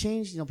haven't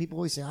changed. People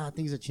always say,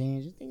 things have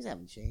changed. Things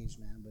haven't changed,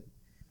 man. But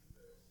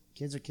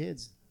kids are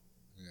kids.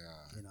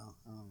 Yeah.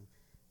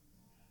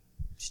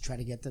 Just try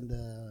to get them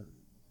to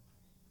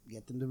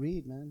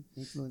read, man.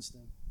 Influence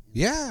them.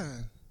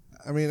 Yeah.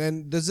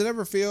 And does it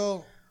ever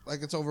feel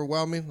like it's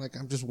overwhelming? Like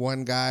I'm just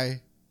one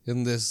guy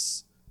in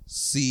this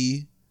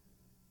sea.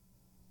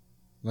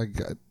 Like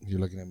you're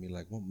looking at me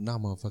like, well, nah,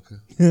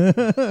 motherfucker.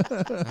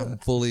 I'm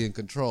fully in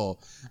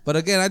control. But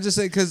again, I just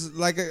say because,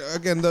 like,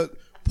 again, the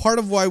part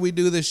of why we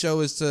do this show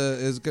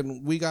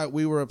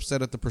we were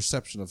upset at the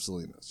perception of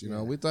Salinas.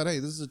 We thought, hey,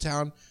 this is a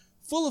town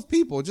full of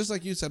people. Just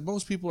like you said,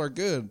 most people are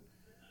good,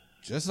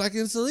 just like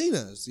in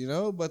Salinas.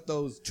 But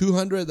those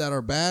 200 that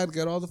are bad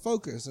get all the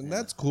focus, and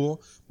that's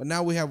cool. But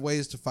now we have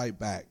ways to fight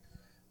back.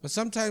 But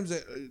sometimes,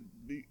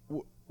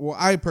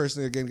 I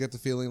personally again get the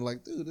feeling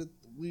like, dude,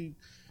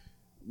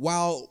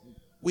 while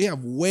we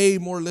have way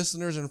more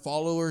listeners and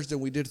followers than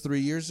we did 3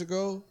 years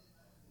ago,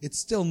 it's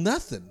still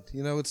nothing.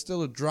 It's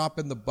still a drop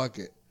in the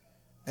bucket.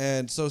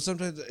 And so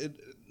sometimes,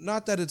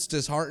 not that it's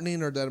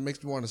disheartening or that it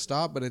makes me want to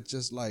stop, but it's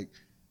just like,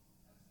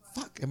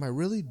 fuck, am I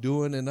really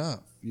doing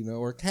enough?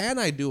 Or can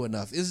I do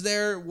enough?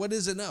 What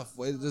is enough?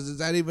 Is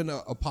that even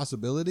a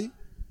possibility?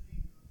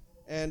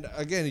 And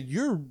again,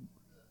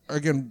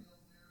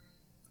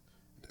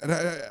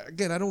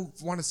 I don't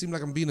want to seem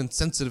like I'm being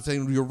insensitive,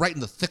 saying you're right in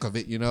the thick of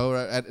it, in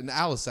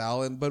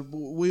Alisal, but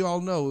we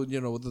all know,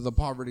 the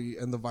poverty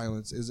and the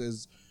violence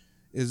is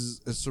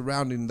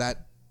surrounding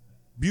that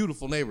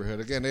beautiful neighborhood.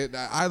 Again,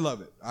 I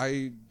love it.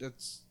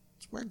 That's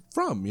where I'm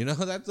from,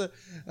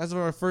 that's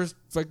where my first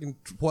fucking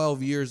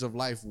 12 years of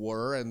life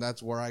were, and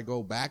that's where I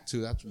go back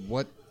to. That's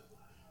what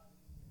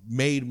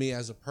made me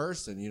as a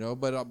person,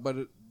 but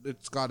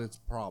it's got its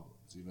problems,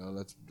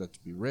 let's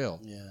be real.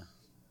 Yeah.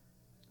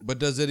 But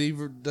does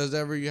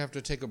ever you have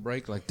to take a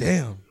break? Like,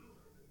 damn.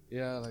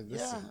 Yeah, like this.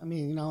 Yeah,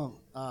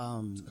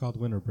 it's called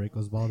winter break,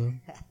 Osvaldo.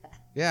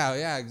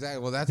 yeah,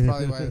 exactly. Well, that's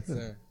probably why it's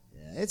there.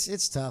 Yeah,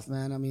 it's tough,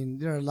 man.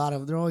 there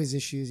are always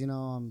issues.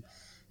 I'm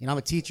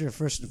a teacher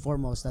first and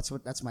foremost.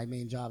 That's my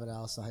main job at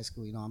Alisal High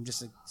School. I'm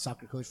just a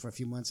soccer coach for a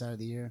few months out of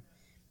the year.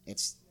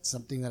 It's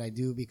something that I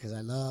do because I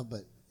love,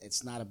 but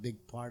it's not a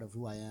big part of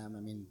who I am.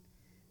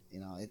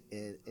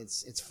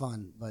 It's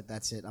fun, but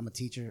that's it. I'm a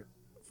teacher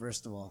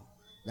first of all.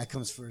 That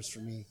comes first for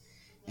me.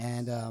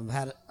 And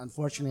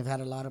unfortunately, I've had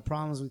a lot of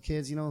problems with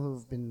kids,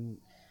 who've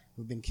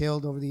been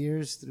killed over the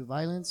years through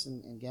violence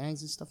and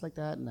gangs and stuff like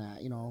that. And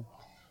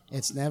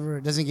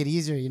it doesn't get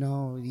easier.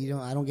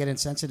 I don't get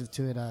insensitive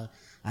to it.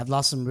 I've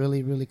lost some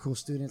really, really cool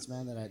students,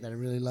 man, that I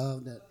really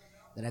loved, that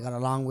I got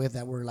along with,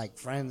 that were like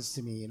friends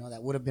to me.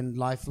 That would have been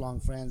lifelong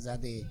friends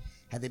had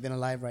they been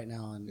alive right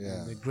now. And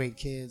they're great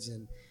kids,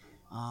 and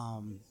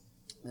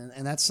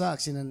that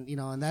sucks. And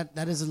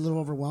that is a little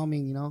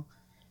overwhelming.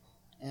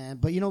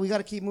 But we got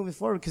to keep moving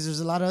forward, because there's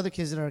a lot of other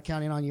kids that are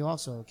counting on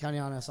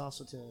us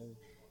also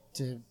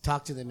to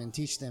talk to them and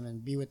teach them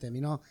and be with them.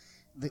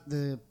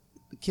 The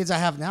kids I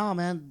have now,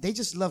 man, they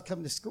just love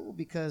coming to school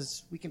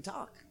because we can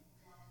talk.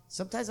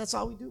 Sometimes that's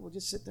all we do. We'll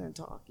just sit there and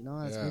talk.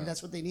 Maybe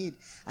that's what they need.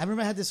 I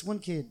remember I had this one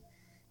kid.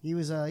 He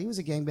was a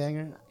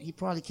gangbanger. He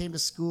probably came to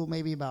school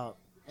maybe about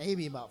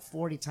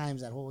 40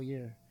 times that whole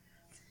year.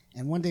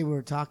 And one day we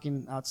were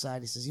talking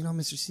outside. He says,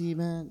 Mr. C,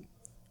 man,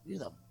 you're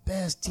the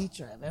best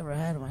teacher I've ever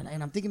had in my life.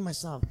 And I'm thinking to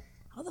myself,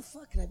 how the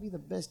fuck can I be the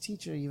best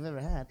teacher you've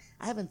ever had?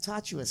 I haven't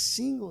taught you a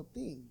single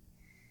thing.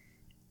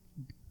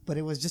 But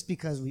it was just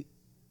because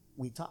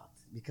we talked,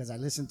 because I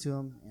listened to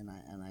him and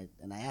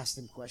I asked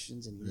him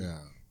questions, and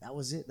that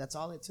was it. That's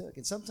all it took.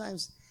 And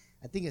sometimes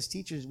I think as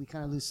teachers we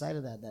kind of lose sight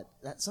of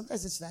that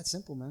sometimes it's that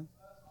simple, man.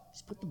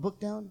 Just put the book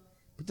down,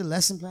 put the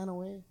lesson plan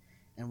away,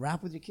 and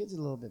rap with your kids a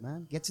little bit,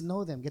 man. Get to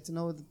know them, get to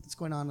know what's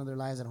going on in their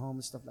lives at home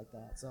and stuff like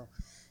that. So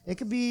it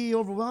could be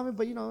overwhelming,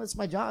 but it's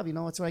my job.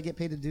 It's what I get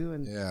paid to do.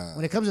 And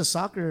when it comes to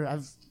soccer,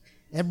 I've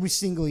every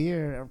single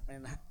year,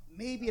 and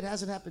maybe it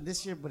hasn't happened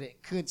this year, but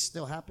it could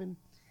still happen,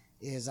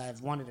 is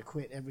I've wanted to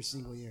quit every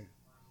single year.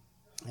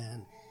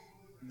 And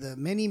the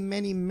many,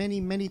 many,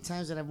 many, many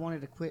times that I've wanted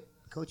to quit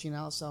coaching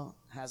Alisal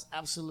has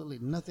absolutely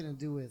nothing to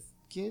do with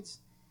kids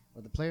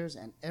or the players,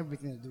 and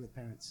everything to do with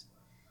parents.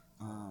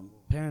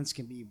 Parents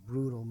can be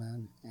brutal,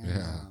 man.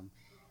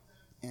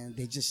 And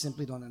they just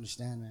simply don't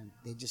understand, man.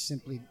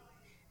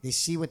 They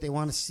see what they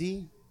want to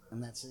see,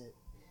 and that's it.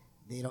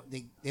 They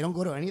don't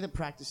go to any of the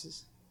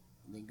practices.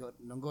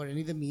 Don't go to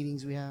any of the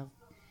meetings we have.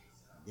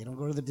 They don't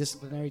go to the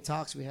disciplinary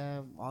talks we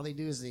have. All they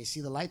do is they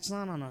see the lights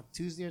on a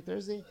Tuesday or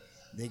Thursday.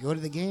 They go to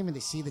the game and they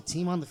see the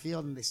team on the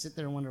field, and they sit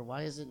there and wonder,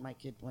 why isn't my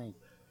kid playing?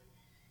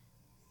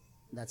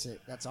 That's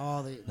it. That's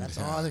all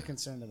they're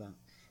concerned about.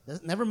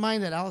 Never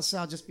mind that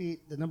Alisal just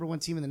beat the number one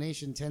team in the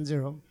nation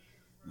 10-0.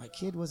 My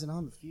kid wasn't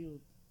on the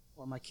field,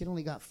 or my kid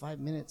only got 5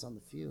 minutes on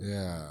the field.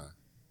 Yeah.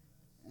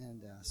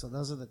 And so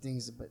those are the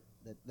things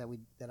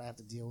that I have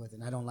to deal with,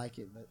 and I don't like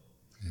it, but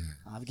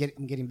I'm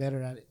getting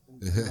better at it.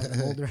 As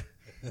I'm older,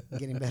 I'm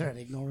getting better at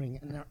ignoring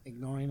it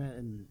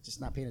and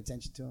just not paying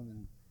attention to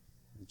them,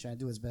 and trying to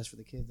do what's best for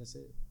the kids. That's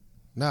it.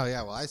 No,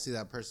 yeah, well, I see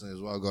that personally as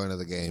well. Going to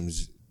the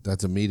games,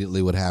 that's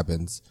immediately what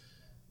happens.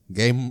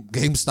 Game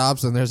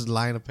stops and there's a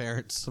line of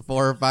parents,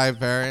 4 or 5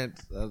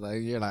 parents. You're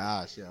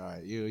like, shit, all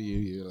right,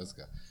 you, let's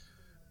go.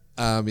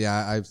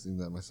 Yeah, I've seen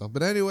that myself.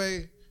 But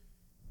anyway,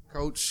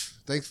 Coach,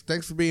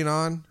 thanks for being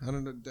on.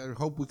 I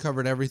hope we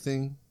covered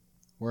everything.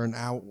 We're an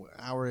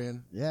hour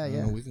in.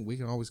 Yeah. We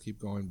can always keep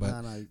going, but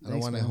I don't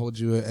want to hold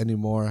you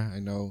anymore. I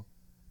know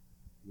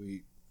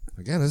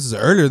this is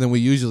earlier than we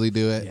usually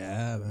do it.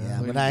 Yeah, man.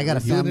 Yeah, but I got a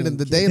family. Doing it in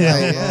the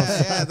daylight.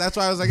 yeah. That's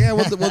why I was like,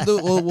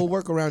 we'll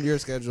work around your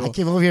schedule. I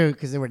came over here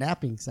because they were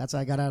napping, so that's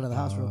why I got out of the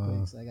house real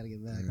quick. So I got to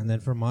get back. And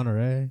then from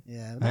Monterey.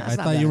 Yeah, I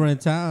thought you were in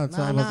town,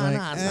 so I was like,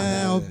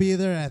 I'll be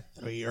there at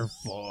 3 or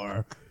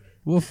 4.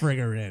 We'll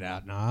figure it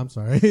out. No, I'm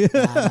sorry.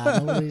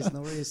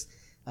 No worries.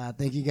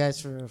 Thank you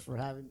guys for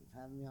having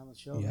me on the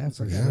show. Yeah,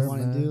 for sure. sure,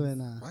 want to do,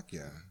 and fuck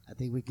yeah. I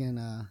think we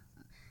can.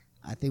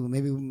 I think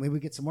maybe we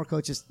get some more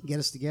coaches, get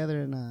us together,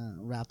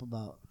 and rap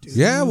about.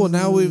 Yeah, well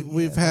now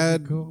we've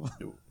had. Cool.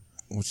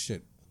 Oh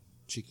shit,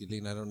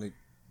 Chiquilin. I don't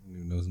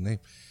even know his name.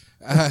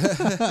 I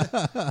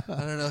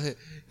don't know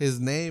his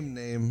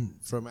name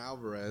from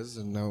Alvarez,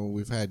 and now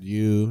we've had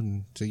you.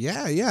 And so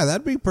yeah,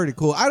 that'd be pretty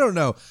cool. I don't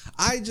know.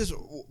 I just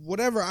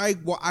whatever I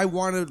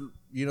wanted,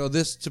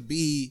 this to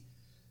be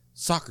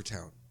soccer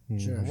town.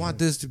 Sure, I want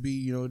this to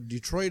be,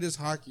 Detroit is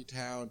hockey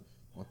town.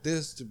 I want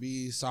this to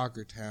be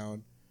soccer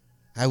town.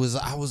 I was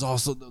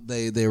also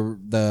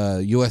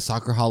the U.S.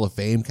 Soccer Hall of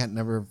Fame can't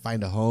never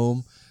find a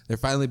home. They're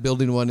finally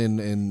building one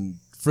in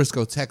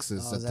Frisco,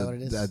 Texas, at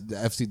the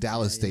FC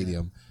Dallas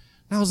Stadium.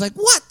 And I was like,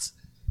 what?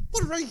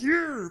 Put it right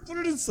here. Put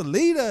it in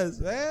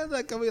Salinas, man.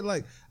 I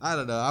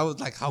don't know. I was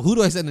like, who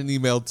do I send an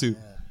email to?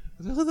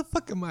 Yeah. Who the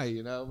fuck am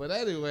I? But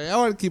anyway, I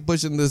want to keep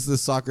pushing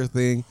this soccer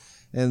thing.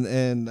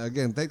 And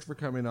again, thanks for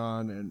coming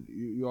on. And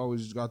you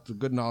always got the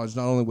good knowledge,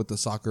 not only with the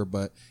soccer,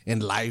 but in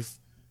life.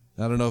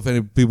 I don't know if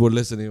any people are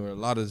listening, or a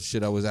lot of the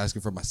shit I was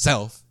asking for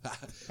myself.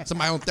 It's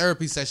my own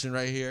therapy session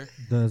right here.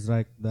 Does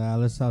the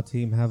Alisal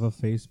team have a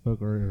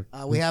Facebook or?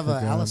 We have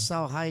a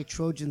Alisal High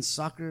Trojan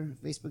Soccer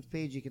Facebook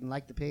page. You can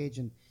like the page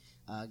and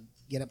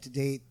get up to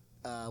date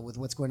with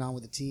what's going on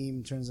with the team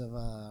in terms of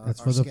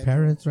that's our for the schedule.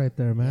 parents right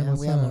there, man. Yeah,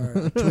 we have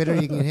our Twitter.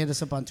 You can hit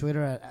us up on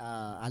Twitter at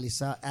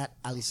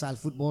Alisal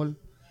Football.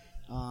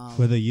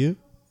 With a U?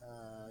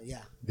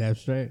 Yeah. Damn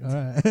straight. All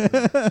right.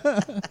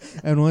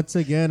 And once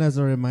again, as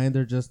a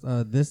reminder, just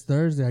this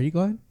Thursday, are you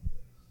going?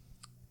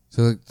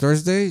 So like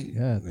Thursday?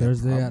 Yeah,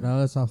 Thursday at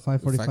Alisal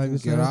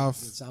 5:45. Get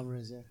off. It's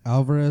Alvarez, yeah.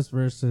 Alvarez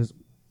versus.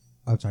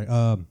 I'm sorry.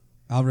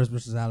 Alvarez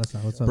versus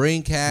Alisal. What's up?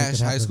 Bring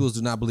cash. High schools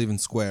do not believe in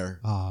square.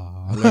 I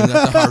Ah. learned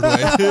that the hard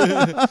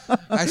way.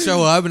 I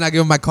show up and I give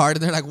them my card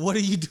and they're like, "What are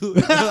you doing?"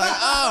 They're like,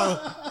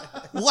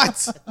 "Oh,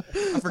 what?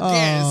 I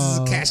forget. This is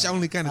a cash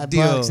only kind of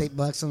deal.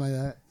 $8, something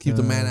like that. Keep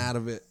the man out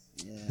of it."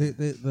 Yeah.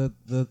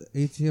 The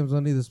ATMs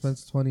only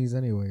dispense 20s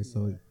anyway,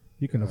 so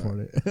you can afford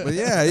it. But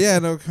yeah,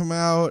 no, come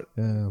out.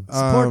 Yeah.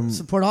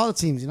 Support all the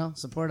teams,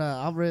 Support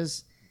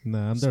Alvarez.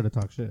 Nah, I'm there to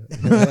talk shit.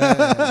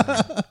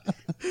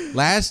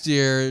 Last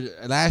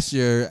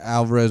year,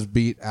 Alvarez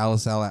beat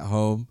Alisal at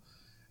home,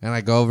 and I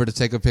go over to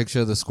take a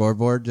picture of the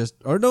scoreboard. it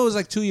was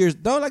like 3 years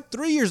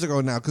ago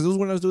now, because it was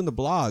when I was doing the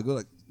blog, it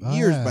was like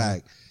years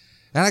back.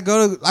 And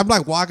I'm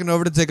like walking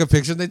over to take a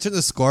picture, and they turn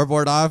the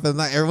scoreboard off, and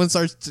like everyone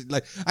starts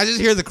to, I just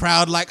hear the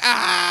crowd like,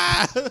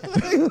 ah,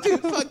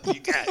 dude, fuck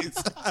you guys.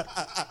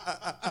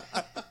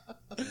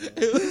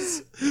 It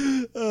was,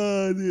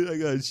 oh, dude, I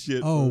got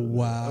shit. Oh,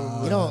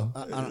 wow.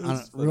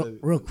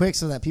 Real quick,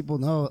 so that people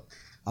know,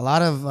 a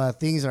lot of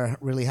things are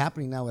really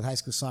happening now with high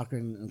school soccer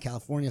in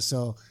California.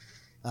 So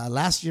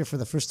last year, for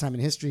the first time in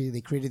history,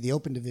 they created the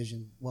Open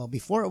Division. Well,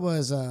 before it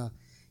was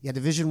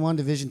Division 1,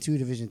 Division 2,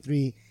 Division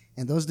 3,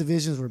 and those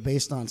divisions were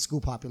based on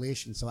school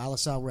population. So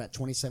Alisal, we're at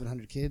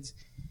 2,700 kids.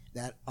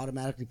 That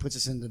automatically puts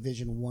us in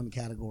Division 1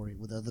 category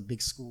with other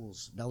big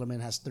schools.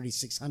 Bellarmine has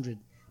 3,600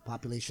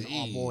 population,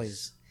 all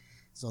boys.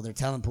 So their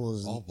talent pool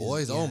is all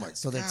boys. Oh my god!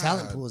 So their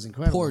talent pool is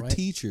incredible. Poor right?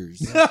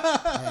 teachers.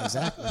 Yeah,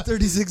 exactly.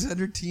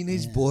 3,600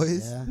 teenage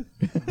boys. Yeah.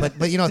 But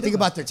think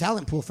about their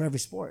talent pool for every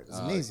sport. It's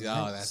amazing. Oh,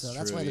 right? that's so true.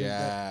 That's why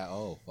yeah.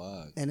 Oh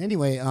fuck. And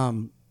anyway,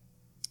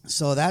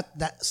 so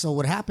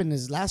what happened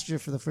is last year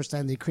for the first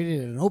time they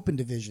created an open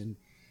division,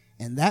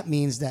 and that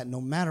means that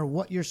no matter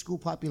what your school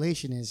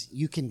population is,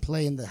 you can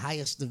play in the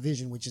highest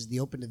division, which is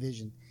the open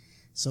division.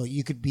 So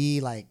you could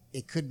be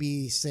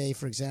say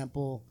for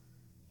example,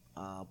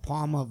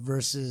 Palma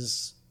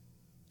versus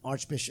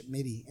Archbishop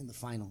Mitty in the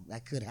final.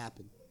 That could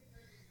happen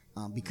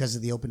because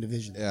of the open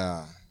division.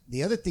 Yeah.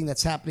 The other thing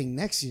that's happening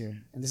next year,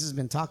 and this has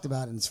been talked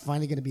about, and it's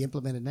finally going to be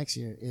implemented next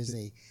year, is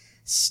a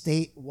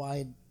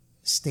statewide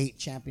state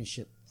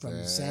championship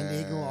from San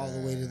Diego all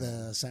the way to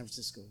the San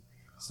Francisco.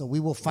 So we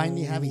will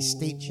finally have a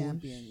state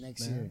champion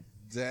next year.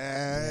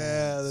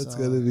 Damn, that's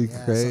going to be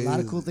crazy. So a lot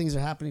of cool things are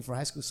happening for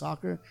high school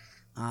soccer.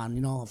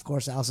 Of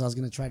course, Alisal is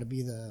going to try to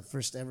be the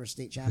first ever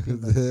state champion,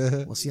 but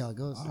we'll see how it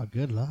goes. Oh,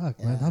 good luck,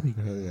 man. That'd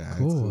be great. Yeah,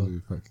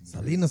 cool.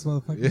 Salinas,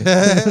 motherfucker.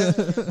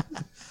 Yeah.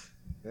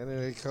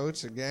 Anyway,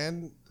 Coach,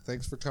 again,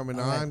 thanks for coming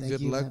All right, on.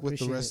 Good luck with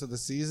the rest of the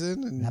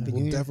season, and Happy New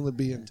we'll Year. definitely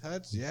be in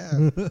touch.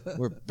 Yeah,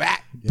 we're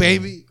back,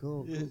 baby.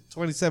 Cool.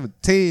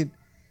 2017.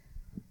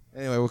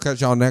 Anyway, we'll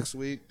catch y'all next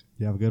week.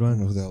 You have a good one.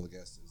 Who the hell the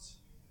guest is?